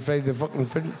Euros and he tried to fucking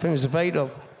finish the fight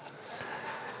off.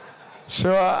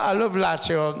 So I love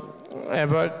Lazio,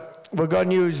 but we got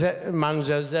new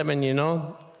managers, Zeman, you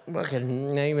know.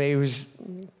 Fucking name, he was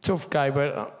a tough guy,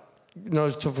 but not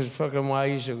as tough as fucking what I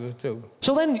used to go through.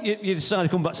 So then you decided to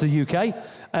come back to the UK.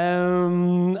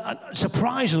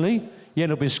 Surprisingly, you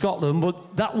ended up in Scotland,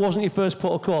 but that wasn't your first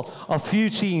port of call. A few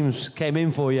teams came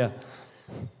in for you.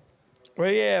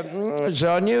 Well, yeah,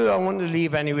 so I knew I wanted to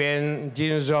leave anyway, and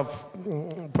Dino's off,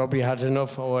 probably had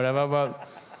enough or whatever, but...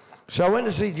 So I went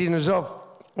to see Dino's off.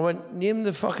 I went, name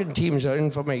the fucking teams that are in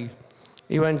for me.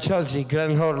 He went, Chelsea,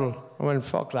 Glenn Hoddle. I went,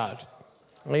 fuck that.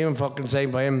 I even fucking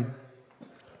signed by him.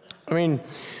 I mean,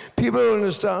 people don't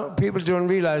understand, people don't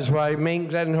realise why me and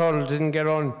Glenn Hoddle didn't get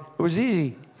on. It was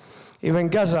easy. He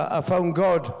went, Gaza, I found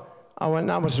God. I went,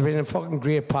 that must have been a fucking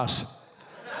great pass.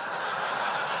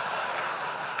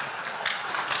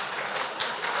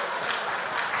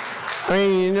 I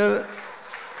mean, you know,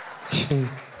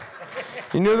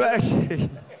 you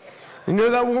know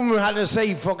that woman had to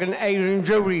say fucking Aaron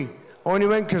Jody. I only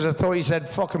went because I thought he said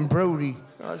fucking Brody.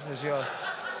 That's for sure.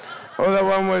 Other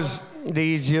one was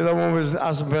Leeds, the other one was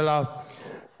Aston Villa.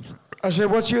 I said,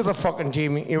 what's your other fucking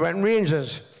team? He went,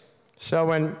 Rangers. So I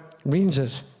went,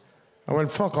 Rangers? I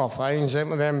went, fuck off, I ain't sent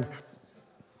with them.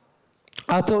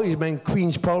 I thought he meant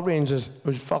Queen's Park Rangers. It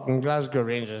was fucking Glasgow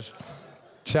Rangers.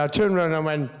 So I turned around and I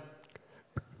went,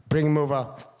 bring him over.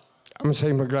 I'm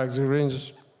saying for Glasgow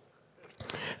Rangers.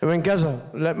 I went, Gaza,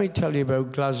 let me tell you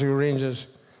about Glasgow Rangers.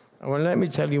 I went, let me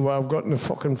tell you what I've got in the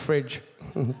fucking fridge.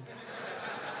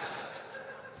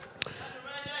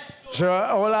 So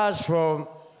all I asked for,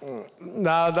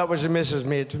 no, that was a missus,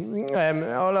 mate.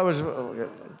 All I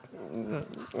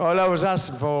was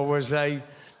asking for was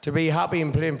to be happy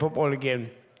and playing football again,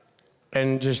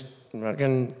 and just I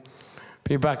can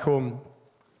be back home.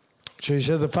 So he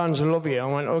said, the fans will love you. I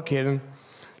went, okay then.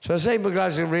 So I signed for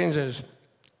Glasgow Rangers.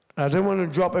 I didn't want to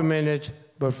drop him in it,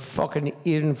 but fucking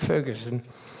Ian Ferguson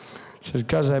said,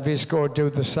 Gaza, if he scored, do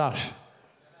the sash.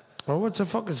 Oh, what's a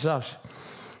fucking sash?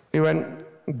 He went,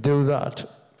 do that.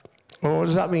 Well, what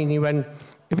does that mean? He went,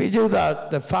 if you do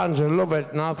that, the fans will love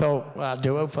it. And I thought, well, I'll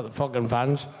do it for the fucking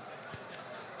fans.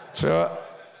 So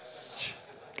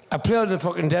I played the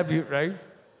fucking debut, right?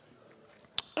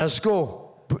 I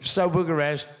score, Stow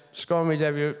Bucharest, score my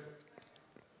debut.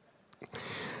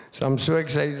 So I'm so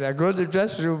excited. I go to the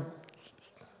dressing room.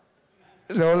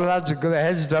 The old lads have got their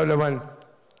heads down. I went,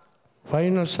 why are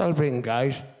you not celebrating,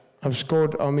 guys? I've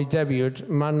scored on my debut,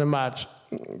 man of the match.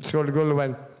 Scored a goal. I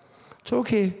went, it's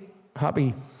okay,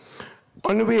 happy.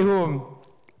 On the way home,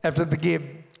 after the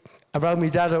game, I rang my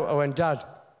dad out. I went, Dad,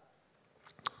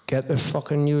 get the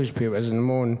fucking newspapers in the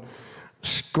morning.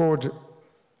 Scored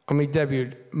on my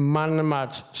debut, man of the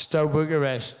match, Stow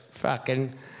Bucharest,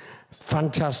 fucking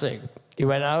fantastic. He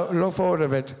went, I look forward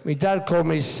to it. My dad called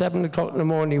me 7 o'clock in the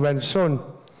morning. He went, son,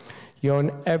 you're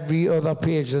on every other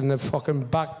page than the fucking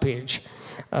back page.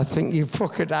 I think you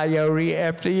fucking IRE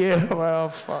after you. Well,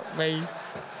 fuck me.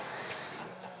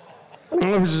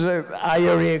 I was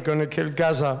IRE gonna kill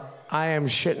Gaza. I am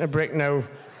shitting a brick now.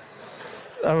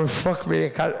 Oh, fuck me.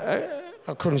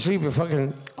 I couldn't sleep.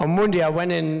 On Monday, I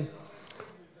went,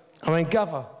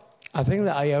 Gaffer, I think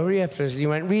the IRE after this. He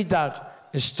went, read that.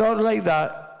 It started like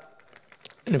that.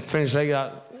 And it finished like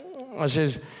that. I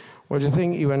says, what do you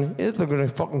think? He went, they're going to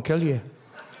fucking kill you.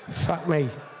 Fuck me.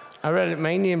 I read it.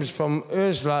 My name's from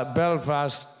Ursula,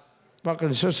 Belfast,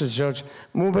 fucking such and such,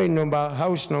 mobile number,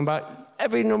 house number,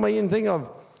 every number you can think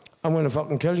of. I'm going to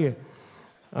fucking kill you.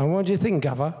 And what do you think,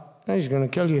 Gaffer? He's going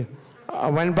to kill you. I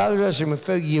went back to the dressing room and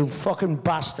said, you fucking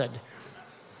bastard.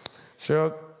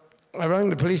 So I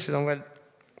rang the police and I went,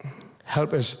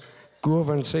 help us. Go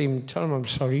over and see him. Tell him I'm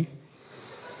sorry.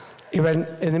 He went,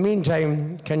 in the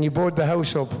meantime, can you board the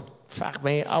house up? Fuck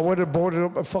me, I would have boarded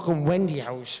up a fucking Wendy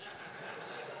house.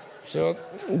 So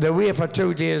the way for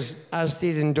 2 days, I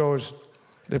stayed indoors.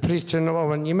 The police turned up, I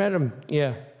went, you met him?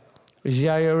 Yeah. Is he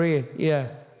IRA? Yeah.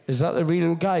 Is that the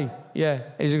real guy? Yeah.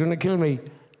 Is he going to kill me?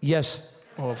 Yes.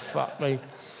 Oh, fuck me.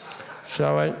 So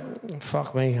I went,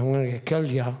 fuck me, I'm going to get killed,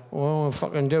 yeah. What am I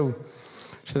fucking do?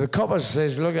 So the copper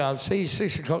says, look, I'll see you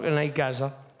 6 o'clock at night,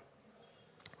 Gaza.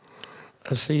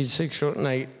 I'll see you 6 o'clock at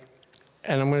night,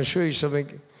 and I'm going to show you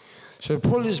something. So I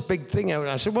pulled this big thing out,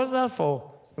 and I said, what's that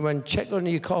for? He went, check under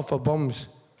your car for bombs.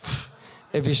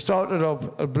 If you start it up,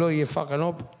 it'll blow you fucking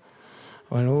up.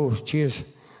 I went, oh, cheers.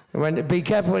 I went, be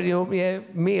careful when you open your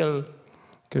meal,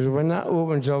 because when that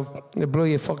opens up, it'll blow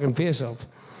your fucking face off.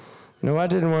 No, I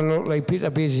didn't want to look like Peter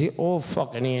Beasley. Oh,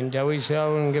 fucking Ian Dowie, so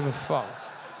I wouldn't give a fuck.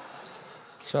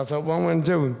 So I thought, what am I going to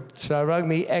do? So I rang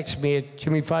me ex-mate,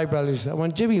 Jimmy Five-Bellies. I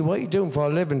went, Jimmy, what are you doing for a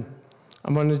living?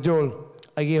 I'm on the dole.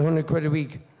 I get 100 quid a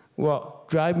week. What?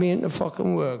 Drive me into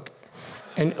fucking work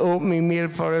and open me meal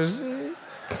for us.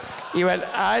 He went,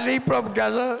 I need problem,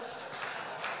 Gaza.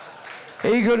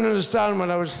 He couldn't understand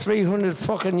when I was 300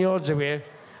 fucking yards away,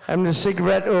 having a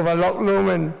cigarette over Loch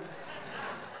Lomond.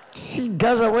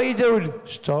 Gaza, what are you doing?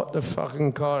 Start the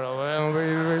fucking car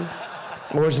over.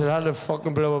 I wish I had a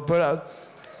fucking blow up. But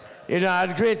you know, I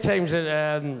had great times at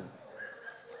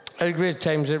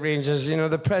Rangers. You know,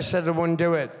 the press said I wouldn't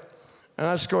do it, and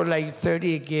I scored like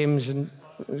 38 games and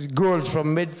goals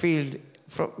from midfield,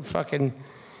 from fucking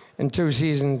in 2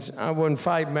 seasons. I won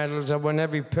 5 medals. I won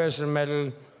every personal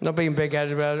medal. Not being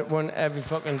big-headed about it. Won every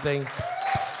fucking thing.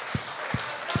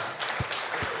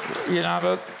 You know,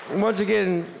 but once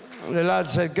again, the lad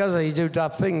said, Gaza, you do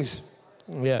daft things.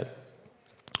 Yeah.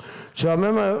 So I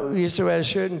remember we used to wear a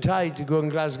shirt and tie to go in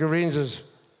Glasgow Rangers.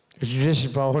 It's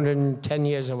tradition for 110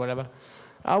 years or whatever.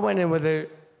 I went in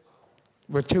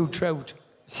with 2 trout.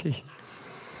 See.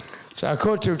 So I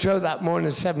caught 2 trout that morning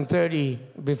at 7:30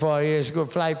 before I used to go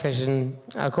fly fishing.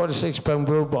 I caught a 6-pound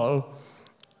blue ball.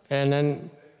 And then,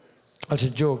 that's a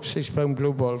joke, 6-pound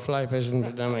blue ball fly fishing,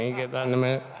 but I mean, you get that in a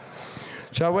minute.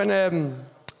 So I went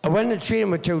to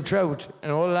train with 2 trout,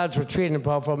 and all the lads were training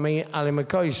apart from me, Ali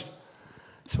McCoy.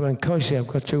 So when Coy said, I've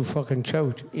got 2 fucking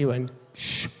trout, he went,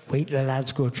 shh, wait till the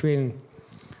lads go training.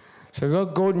 So I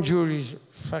got Gordon Jury's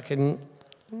fucking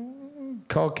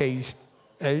car keys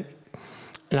out,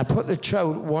 and I put the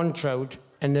trout, 1 trout,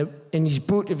 in his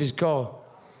boot of his car.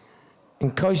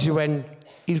 And Coy went,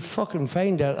 he'll fucking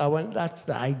find out. I went, that's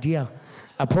the idea.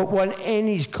 I put 1 in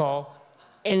his car,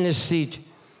 in the seat.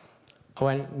 I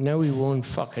went, no, he won't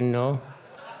fucking know.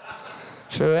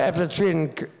 So after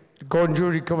training, Gordon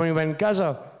Jury come and he went,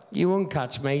 Gaza, you won't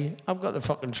catch me. I've got the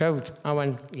fucking trout. I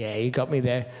went, yeah, you got me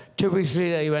there. 2 weeks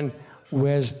later, he went,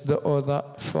 where's the other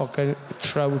fucking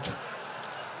trout?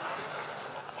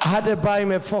 I had to buy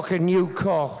him a fucking new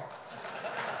car.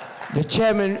 The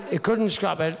chairman, he couldn't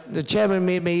scrap it. The chairman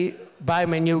made me buy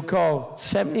my new car,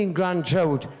 17 grand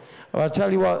trout. Well, I'll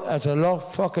tell you what, that's a lot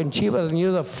fucking cheaper than the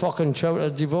other fucking trout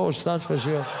at divorce, that's for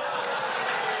sure.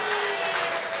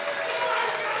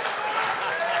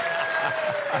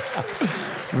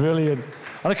 Brilliant.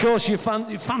 And of course, you're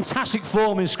fantastic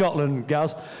form in Scotland,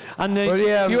 Gaz. And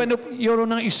you end up Euro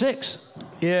 96.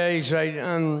 Yeah, he's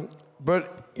right.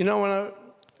 But, you know, when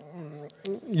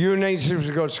Euro 96 was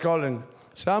got Scotland,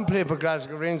 so I'm playing for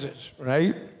Glasgow Rangers,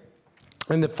 right?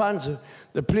 And the fans,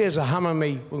 the players are hammering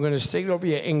me, we're going to stick up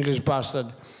you English bastard.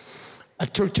 I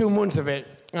took 2 months of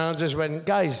it, and I just went,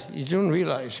 guys, you don't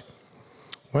realise,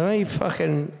 when I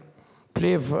fucking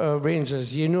play for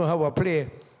Rangers, you know how I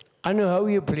play. I know how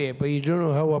you play, but you don't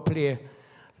know how I play,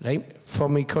 like, for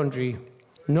my country.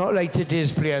 Not like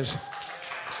today's players.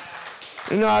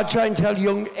 You know, I try and tell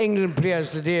young England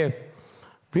players today,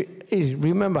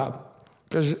 remember,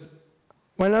 because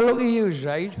when I look at you,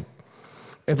 right,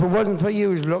 if it wasn't for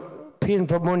you, look, paying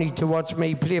for money to watch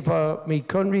me play for my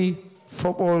country,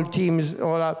 football teams,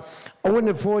 all that, I wouldn't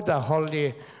afford that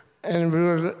holiday and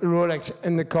Rolex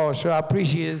in the car, so I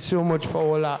appreciate it so much for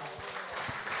all that.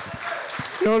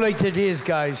 Not like today's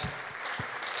guys.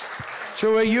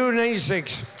 So we're Euro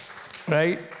 96,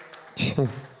 right?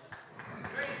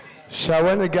 So I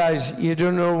went to guys, you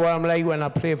don't know what I'm like when I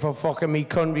play for fucking me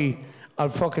country. I'll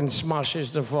fucking smash this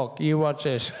the fuck. You watch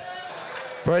this.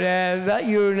 But that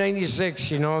Euro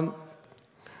 96, you know,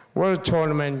 what a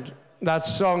tournament. That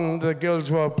song, the girls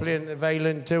were playing the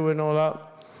violin too and all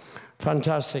that.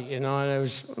 Fantastic, you know, and it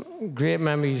was great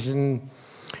memories. And,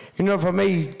 you know, for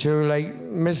me to, like,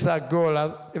 miss that goal,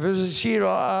 if it was a Shearer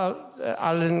or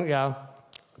Allen,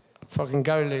 fucking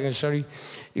Gary Lineker, sorry,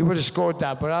 he would have scored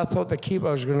that, but I thought the keeper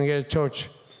was going to get a touch.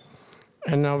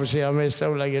 And obviously I missed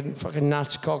out like a fucking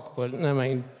gnat's cock, but never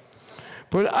mind.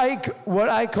 But what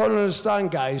I can't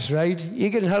understand, guys, right?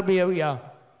 You can help me out here.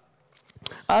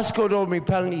 I scored all my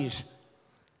penalties.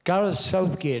 Gareth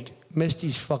Southgate missed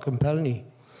his fucking penalty.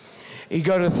 He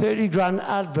got a 30 grand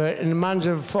advert in the Man's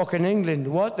of fucking England.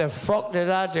 What the fuck did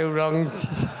I do wrong?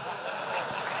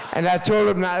 And I told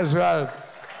him that as well.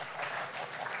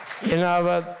 You know,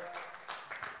 but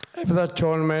after that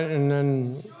tournament, and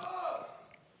then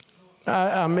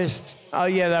I missed. Oh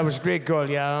yeah, that was a great goal.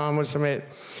 Yeah, I must admit.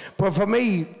 But for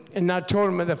me, in that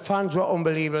tournament, the fans were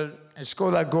unbelievable. I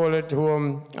scored that goal at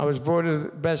home. I was voted the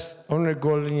best 100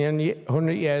 goal in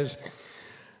 100 years.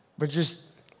 But just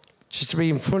to be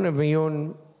in front of my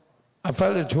own, I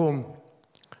felt at home,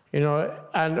 you know.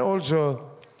 And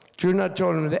also, during that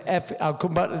tournament, I'll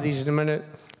come back to these in a minute,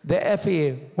 the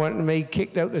FA wanted me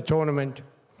kicked out the tournament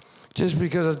just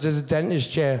because I did a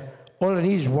dentist chair. All I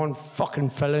need is one fucking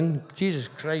felon. Jesus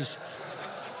Christ.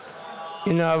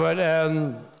 You know, but,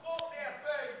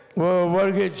 well,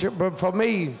 what good, but for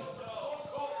me,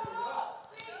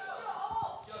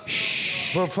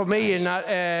 in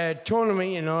that tournament,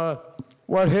 you know,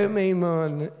 what hurt me more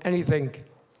than anything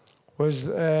was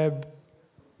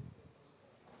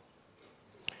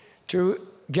to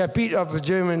get beat off the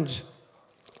Germans,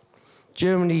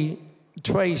 Germany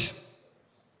twice,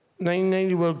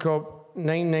 1990 World Cup,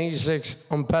 1996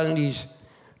 on penalties.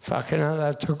 Fucking hell,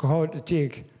 that took hard to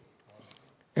take.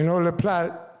 And all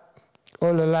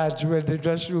the lads were in the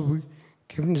dressing room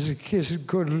giving us a kiss and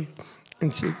cuddle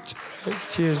and said,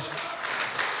 cheers.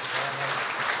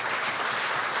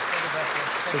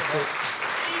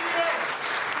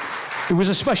 It was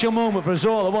a special moment for us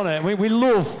all, wasn't it? We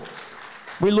love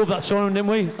that tournament, didn't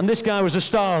we? And this guy was a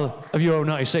star of Euro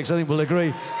 96, I think we'll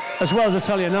agree, as well as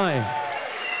Italian 90.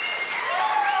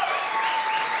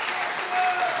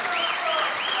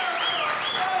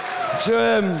 So,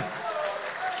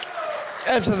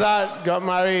 after that, got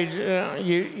married,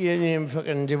 union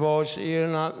fucking divorce, you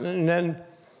know, and then,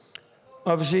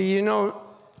 obviously, you know,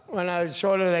 when I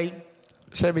sort of like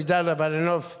said to my dad, I've had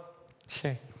enough.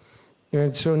 Say, you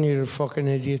went, son, you're a fucking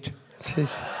idiot.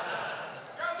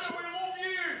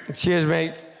 Cheers,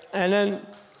 mate. And then,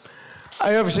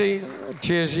 I obviously,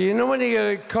 cheers. You know when you get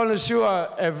a connoisseur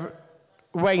of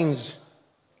wines?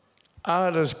 I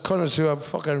had a connoisseur of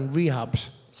fucking rehabs.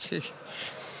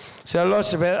 So I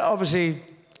lost a bit. Obviously,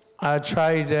 I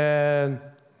tried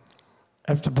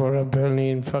after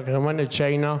Berlin, fucking, I went to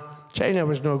China. China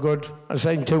was no good. I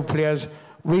signed 2 players.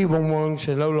 We won one,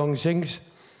 said how long sings.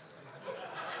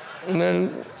 And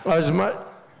then I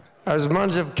was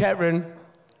mans of Kettering.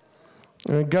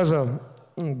 And Gaza,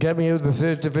 get me out of the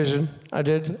 3rd division. I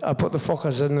did. I put the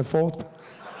fuckers in the 4th.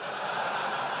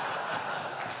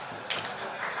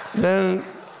 Then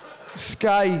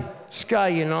Sky,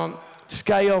 you know.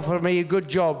 Sky offered me a good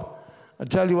job. I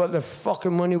tell you what, the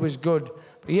fucking money was good.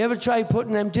 But you ever try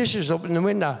putting them dishes up in the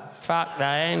window? Fuck that,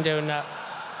 I ain't doing that.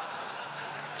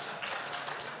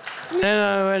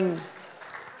 Then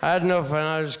I had enough, and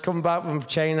I was coming back from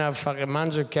China, fucking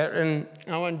Manzo Kettering.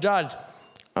 I went, Dad,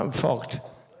 I'm fucked.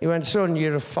 He went, son,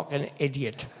 you're a fucking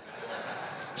idiot.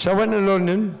 So I went to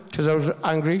London, because I was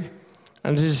angry,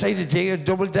 and I decided to take a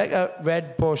double-decker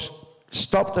red bus,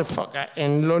 stopped the fucker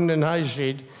in London High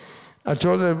Street. I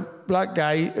told the black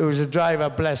guy, who was a driver,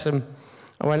 bless him,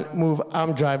 I went, move,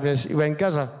 I'm driving this. He went,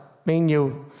 Gaza, me and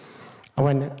you. I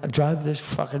went, I drive this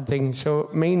fucking thing. So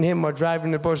me and him were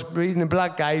driving the bus, reading the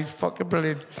black guy, fucking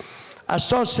brilliant. I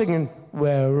started singing,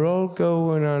 we're all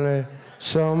going on a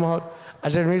summer. I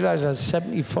didn't realize I had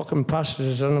 70 fucking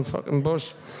passengers on the fucking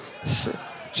bus.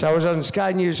 So I was on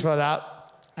Sky News for that.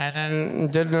 And then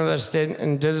did another stint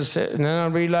and did a sit. And then I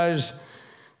realized,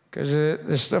 because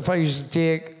the stuff I used to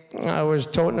take, I was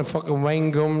toting the fucking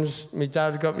wine gums. My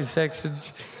dad got me sexed.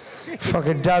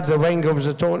 Fucking dad, the wine gums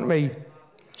are taunting me.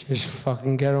 Just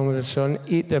fucking get on with it, son.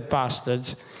 Eat the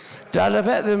bastards. Dad, I've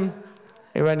had them.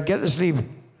 He went, get to sleep.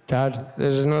 Dad,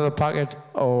 there's another packet.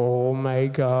 Oh my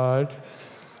God.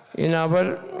 You know,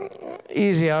 but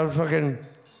easy, I'll fucking...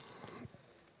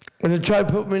 When they try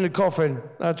to put me in the coffin,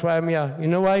 that's why I'm here. You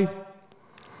know why?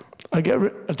 I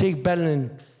take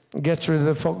Bellin and get rid of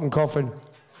the fucking coffin.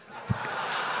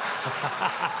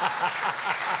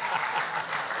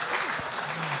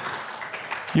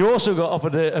 You also got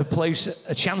offered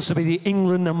a chance to be the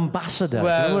England ambassador.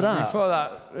 Well, remember that? Before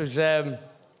that, it was, I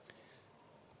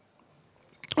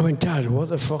went, Dad, what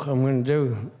the fuck am I going to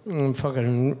do?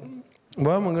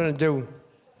 What am I going to do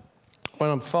when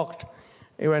I'm fucked?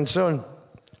 He went, son,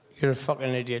 you're a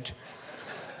fucking idiot.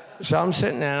 So I'm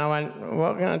sitting there and I went,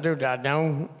 what can I do, Dad,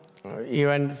 now? He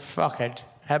went, fuck it,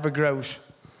 have a grouse.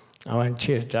 I went,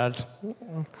 cheers, Dad.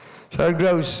 So I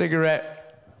grouse, cigarette.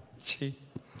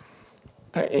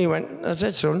 He went, that's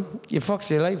it, son, you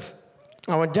fucked your life.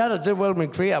 I went, Dad, I did well in my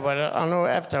career, but I know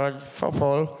after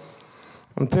football,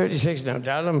 I'm 36 now,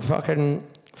 Dad, I'm fucking,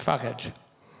 fuck it.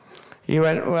 He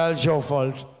went, well, it's your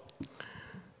fault.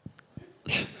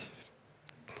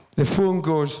 The phone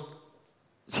goes,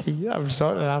 see, I'm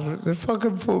starting laughing. The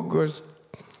fucking phone goes,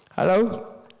 hello?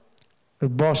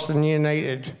 It's Boston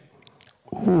United.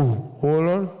 Ooh, hold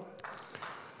on.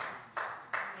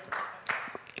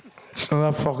 It's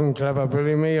not that fucking clever,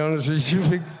 believe me, honestly.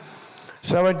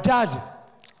 So I went, Dad,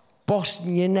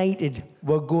 Boston United,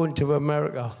 we're going to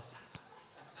America.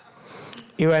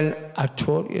 He went, I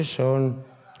told you, son,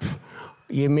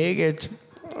 you make it.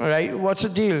 All right, what's the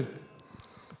deal?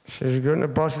 He says, we're going to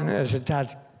Boston. I said,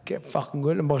 Dad, get fucking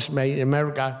going to Boston, mate, in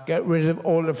America. Get rid of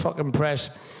all the fucking press.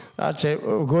 That's it,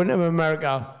 we're going to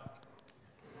America.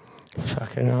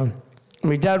 Fucking hell.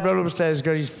 My dad ran upstairs,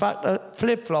 got his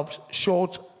flip-flops,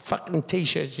 shorts, fucking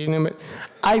T-shirts, you know what I mean?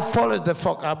 I followed the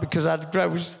fuck up because I had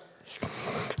grouse.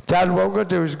 Dad, what we're going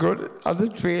to do is go on the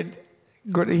train,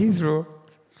 go to Heathrow.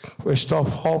 We stopped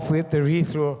halfway at the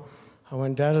Heathrow. I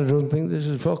went, Dad, I don't think this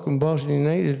is fucking Boston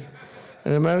United.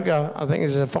 In America, I think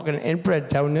there's a fucking inbred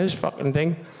down this fucking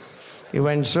thing. He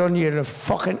went, son, you're a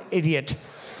fucking idiot.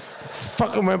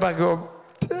 Fucking went back home.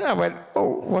 I went,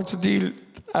 oh, what's the deal?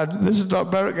 And this is not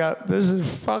America. This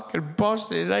is fucking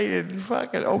Boston United,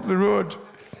 fucking up the road.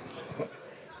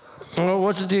 Oh,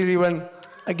 what's the deal? He went,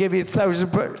 I give you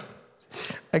 £1,000.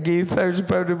 I give you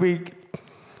 £1,000 a week.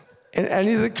 In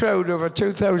any of the crowd, over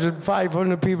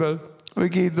 2,500 people, we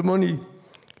gave the money.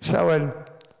 So I went,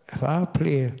 if I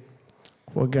play,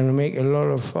 we're going to make a lot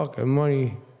of fucking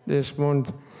money this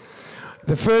month.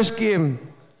 The first game,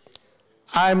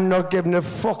 I'm not giving a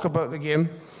fuck about the game.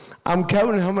 I'm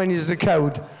counting how many is the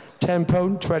crowd. £10,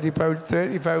 £20,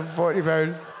 £30,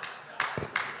 £40.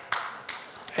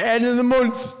 End of the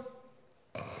month.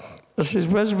 I says,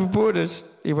 where's my bonus?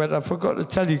 He went, I forgot to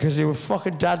tell you because your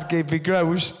fucking dad gave me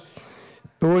grouse.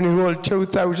 We only hold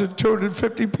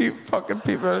 2,250 fucking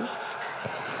people.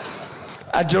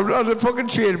 I jumped on the fucking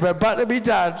train, went back to my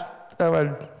dad. I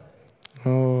went,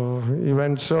 oh, he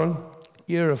went, son,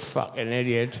 you're a fucking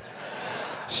idiot.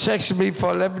 Sexed me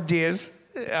for 11 days.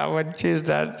 I went, cheers,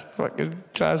 Dad, fucking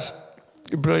class.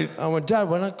 Brilliant. I went, Dad,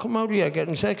 when I come out here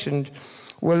getting sectioned,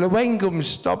 will the wine gums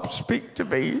stop speak to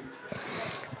me?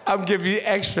 I'm giving you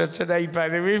extra tonight, by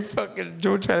the way. Fucking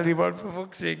don't tell anyone, for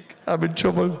fuck's sake. I'm in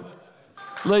trouble.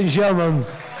 Ladies and gentlemen,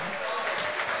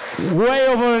 way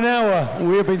over an hour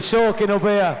we've been talking up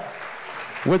here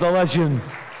with the legend.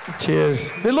 Cheers.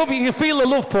 They love you. You can feel the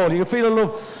love, Paul. You can feel the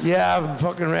love. Yeah, I'm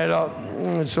fucking red hot.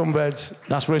 Sunbeds.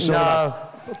 That's what it's all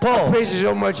about. Paul. I praise you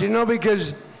so much, you know,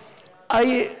 because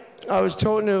I was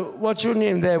talking to, what's your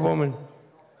name there, woman?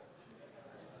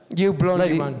 You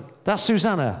blondie, man. That's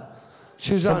Susanna.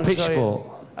 Susanna, from Pitch sorry. Sport.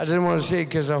 I didn't want to say it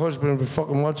because her husband was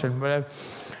fucking watching. But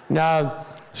now,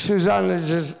 Susanna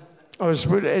I was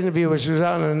supposed to interview with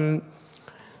Susanna, and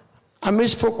I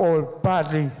miss football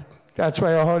badly. That's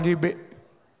why I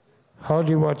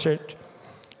hardly watch it.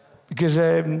 Because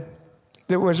that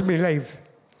was my life.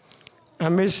 I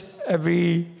miss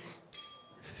every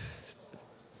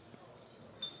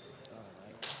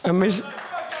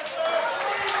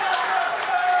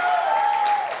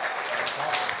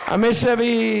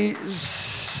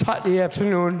Saturday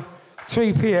afternoon,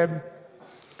 3 p.m.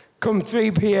 Come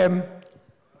 3 p.m.,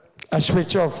 I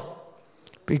switch off.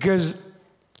 Because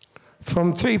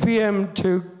from 3 p.m.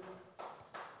 to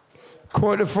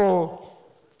 3:45,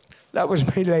 that was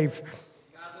my life.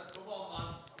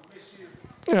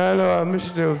 I know, I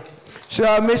miss you. So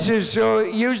I miss you. So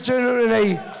you turn up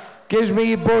tonight gives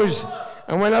me a buzz.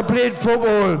 And when I played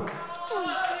football,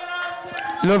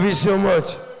 love you so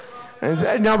much.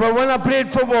 And, no, but when I played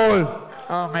football,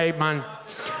 oh mate, man.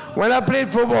 When I played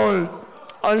football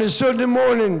on a Sunday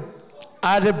morning,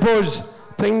 I had a buzz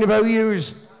thinking about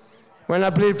yous. When I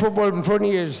played football in front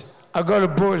of yous, I got a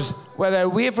buzz. Whether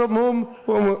away from home.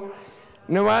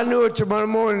 Now I know tomorrow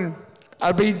morning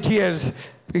I'll be in tears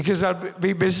because I'll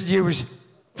be missing yous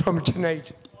from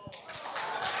tonight.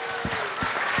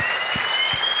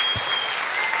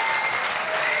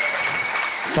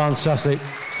 Fantastic.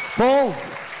 Paul,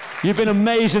 you've been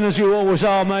amazing as you always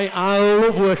are, mate. I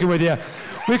love working with you.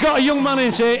 We've got a young man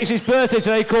in here, it's his birthday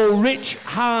today, called Rich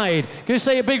Hyde. Can you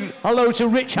say a big hello to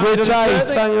Rich Hyde? Rich Hyde,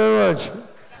 thank you very much.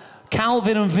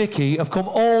 Calvin and Vicky have come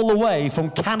all the way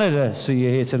from Canada to see you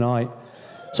here tonight.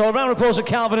 So a round of applause to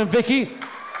Calvin and Vicky.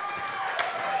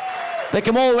 They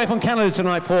come all the way from Canada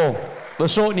tonight, Paul. They're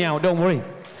sorting you out, don't worry.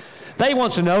 They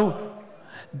want to know.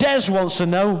 Des wants to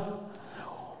know.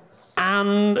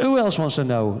 And who else wants to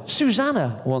know?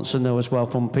 Susanna wants to know as well,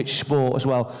 from Pitch Sport as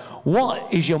well.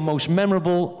 What is your most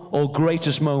memorable or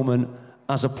greatest moment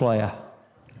as a player?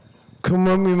 Come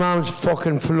on, my mum's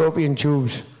fucking fallopian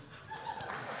tubes.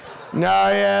 No,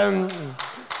 I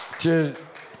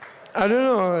don't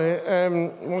know.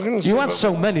 What can I say? You had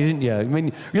so many, didn't you? I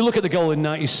mean, you look at the goal in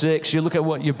 '96, you look at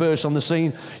what you burst on the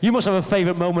scene. You must have a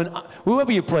favourite moment,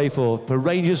 whoever you play for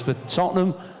Rangers, for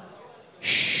Tottenham.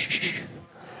 Shh.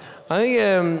 I think,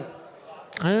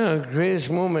 I don't know, the greatest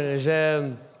moment is,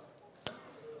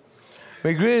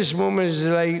 my greatest moment is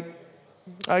like,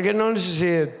 I can honestly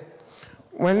say it,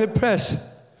 when the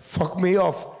press fuck me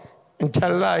off and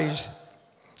tell lies,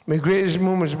 my greatest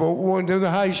moment is about walking down the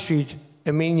high street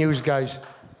and meeting you guys. This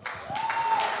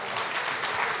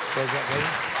way,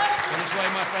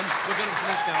 my friend. We're going to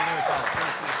finish now.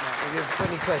 We have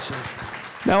 20 questions.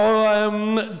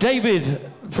 Now,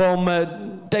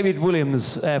 David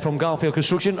Williams from Garfield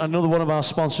Construction, another one of our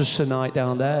sponsors tonight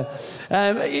down there.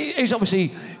 He's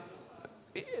obviously,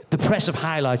 the press have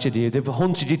highlighted you, they've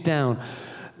hunted you down.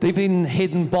 They've been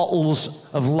hidden bottles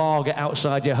of lager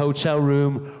outside your hotel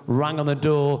room, rang on the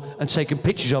door and taken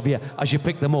pictures of you as you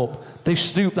pick them up. They've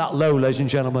stooped that low, ladies and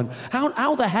gentlemen.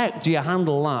 How the heck do you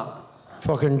handle that?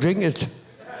 Fucking drink it.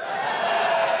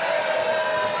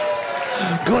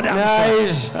 Good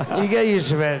answer. Nice. You get used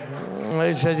to it. Like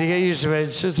I said, you get used to it.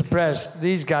 It's just the press.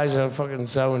 These guys are fucking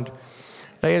sound.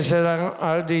 Like I said,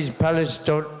 I have these pallets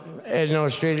in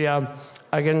Australia.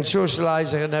 I can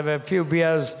socialise, I can have a few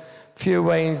beers, few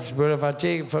wines, but if I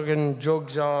take fucking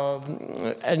drugs or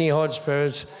any hot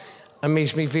spirits, it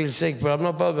makes me feel sick. But I'm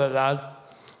not bothered about that.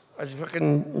 I just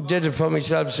fucking did it for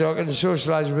myself so I can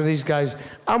socialise with these guys.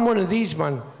 I'm one of these,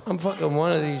 man. I'm fucking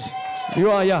one of these. You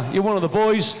are, yeah. You're one of the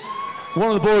boys. One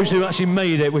of the boys who actually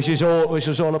made it, which was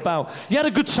all about. You had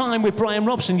a good time with Brian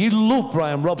Robson. You love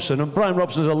Brian Robson, and Brian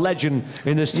Robson's a legend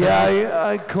in this town. Yeah,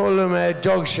 I call him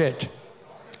dog shit.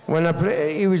 When I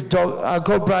play, he was dog. I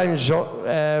call Brian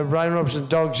Robson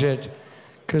dog shit,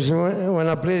 because when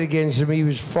I played against him, he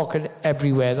was fucking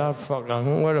everywhere. That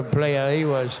fucker, what a player he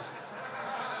was.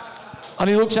 And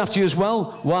he looks after you as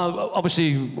well,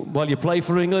 while you play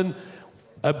for England,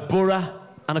 at Borough.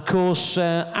 And of course,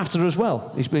 after as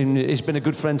well, he's been a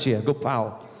good friend to you, a good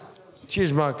pal.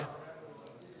 Cheers, Mark.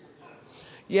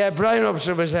 Yeah, Brian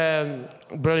Robson was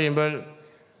brilliant, but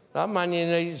that Man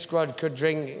United squad could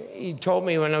drink. He taught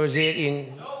me when I was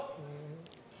 18.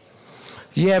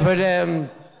 Yeah, but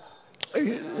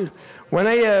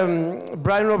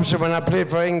Brian Robson, when I played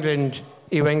for England,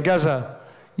 he went, Gaza,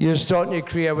 you're starting your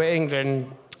career with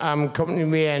England. I'm coming to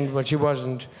the end, but he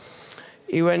wasn't.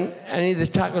 He went, any of the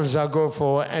tackles I'll go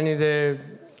for, and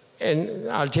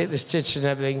I'll take the stitch and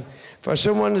everything. For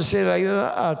someone to say like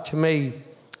that to me,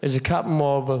 as a Captain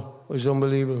Marvel, was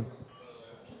unbelievable.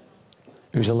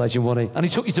 He was a legend, wasn't he? And he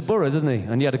took you to Borough, didn't he?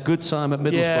 And you had a good time at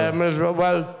Middlesbrough. Yeah, Middlesbrough.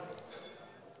 Well,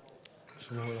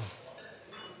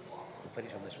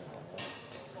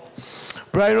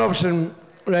 Brian Robson,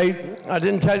 right? I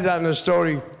didn't tell you that in the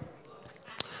story.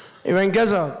 He went,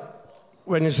 Gaza,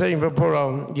 when you're saying for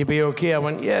Borough, you be okay? I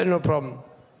went, yeah, no problem.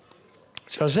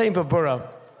 So I was saying for Borough,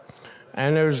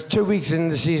 and it was 2 weeks in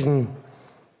the season,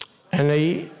 and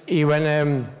he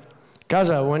went,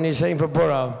 Gaza, when you're saying for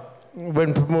Borough,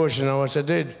 win promotion, or what I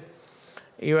did,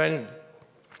 he went,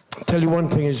 I'll tell you one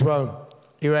thing as well.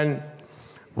 He went,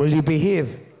 will you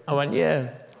behave? I went, yeah.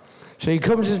 So he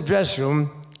comes in the dressing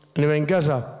room, and he went,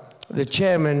 Gaza, the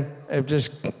chairman have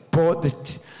just bought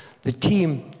the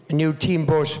team, a new team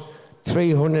bus,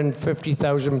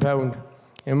 £350,000.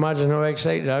 Imagine how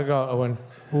excited I got. I went,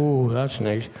 ooh, that's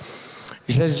nice.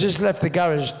 He says, just left the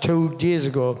garage 2 days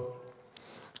ago.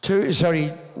 2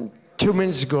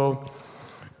 minutes ago.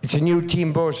 It's a new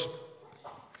team bus.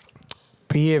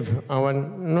 Behave. I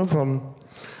went, no problem.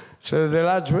 So the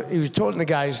lads, he was talking to the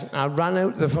guys, I ran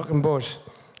out the fucking bus,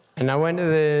 and I went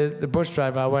to the bus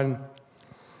driver, I went,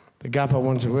 the gaffer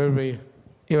wants a word with you.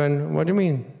 He went, what do you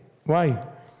mean? Why?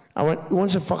 I went, he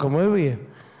wants a fucking word with you.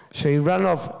 So he ran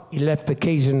off, he left the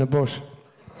keys in the bus.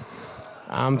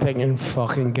 I'm thinking,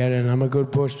 fucking get in, I'm a good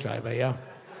bus driver, yeah?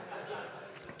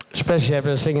 Especially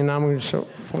after singing, I'm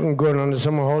fucking going on the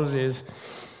summer holidays.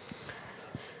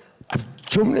 I've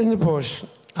jumped in the bus.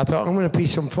 I thought, I'm going to pick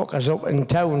some fuckers up in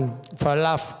town for a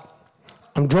laugh.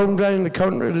 I'm driving down the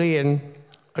country lane.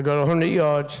 I got 100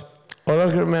 yards. All I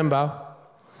can remember,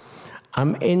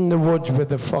 I'm in the woods with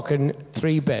the fucking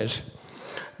 3 bears.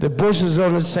 The bus is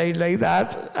on the side like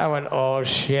that. I went, oh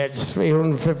shit,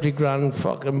 350 grand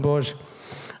fucking bus.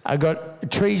 I got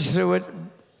trees through it,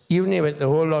 you name it, the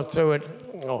whole lot through it.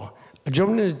 Oh, I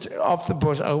jumped off the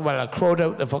bus, I crowed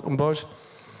out the fucking bus.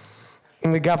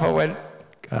 And the gaffer went,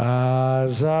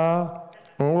 Gaza.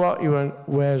 And what? He went,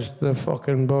 where's the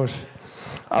fucking bus?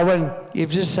 I went,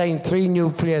 you've just signed 3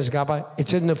 new players, gaffer.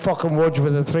 It's in the fucking woods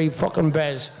with the 3 fucking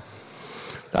bears.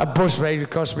 That bus ride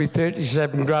cost me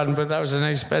 37 grand, but that was an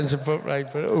expensive boat ride,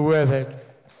 but it was worth it.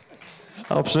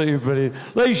 Absolutely brilliant.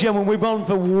 Ladies and gentlemen, we've gone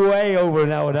for way over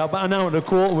an hour now, about an hour and a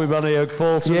quarter we've been here,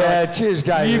 Paul, tonight. Yeah, cheers,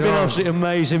 guys. You've been absolutely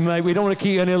amazing, mate. We don't want to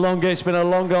keep you any longer. It's been a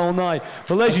long old night.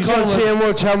 But ladies and gentlemen... I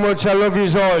can't say how much I love you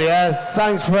all, yeah?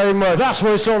 Thanks very much. That's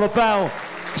what it's all about.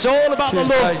 It's all about cheers,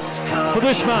 the love guys. For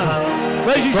this man.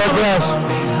 Ladies and gentlemen...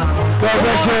 God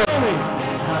bless you.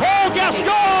 Paul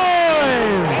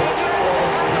Gascoigne!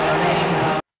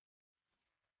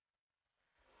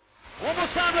 One more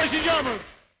time, ladies and gentlemen.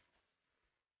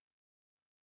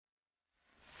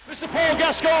 Mr. Paul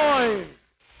Gascoigne.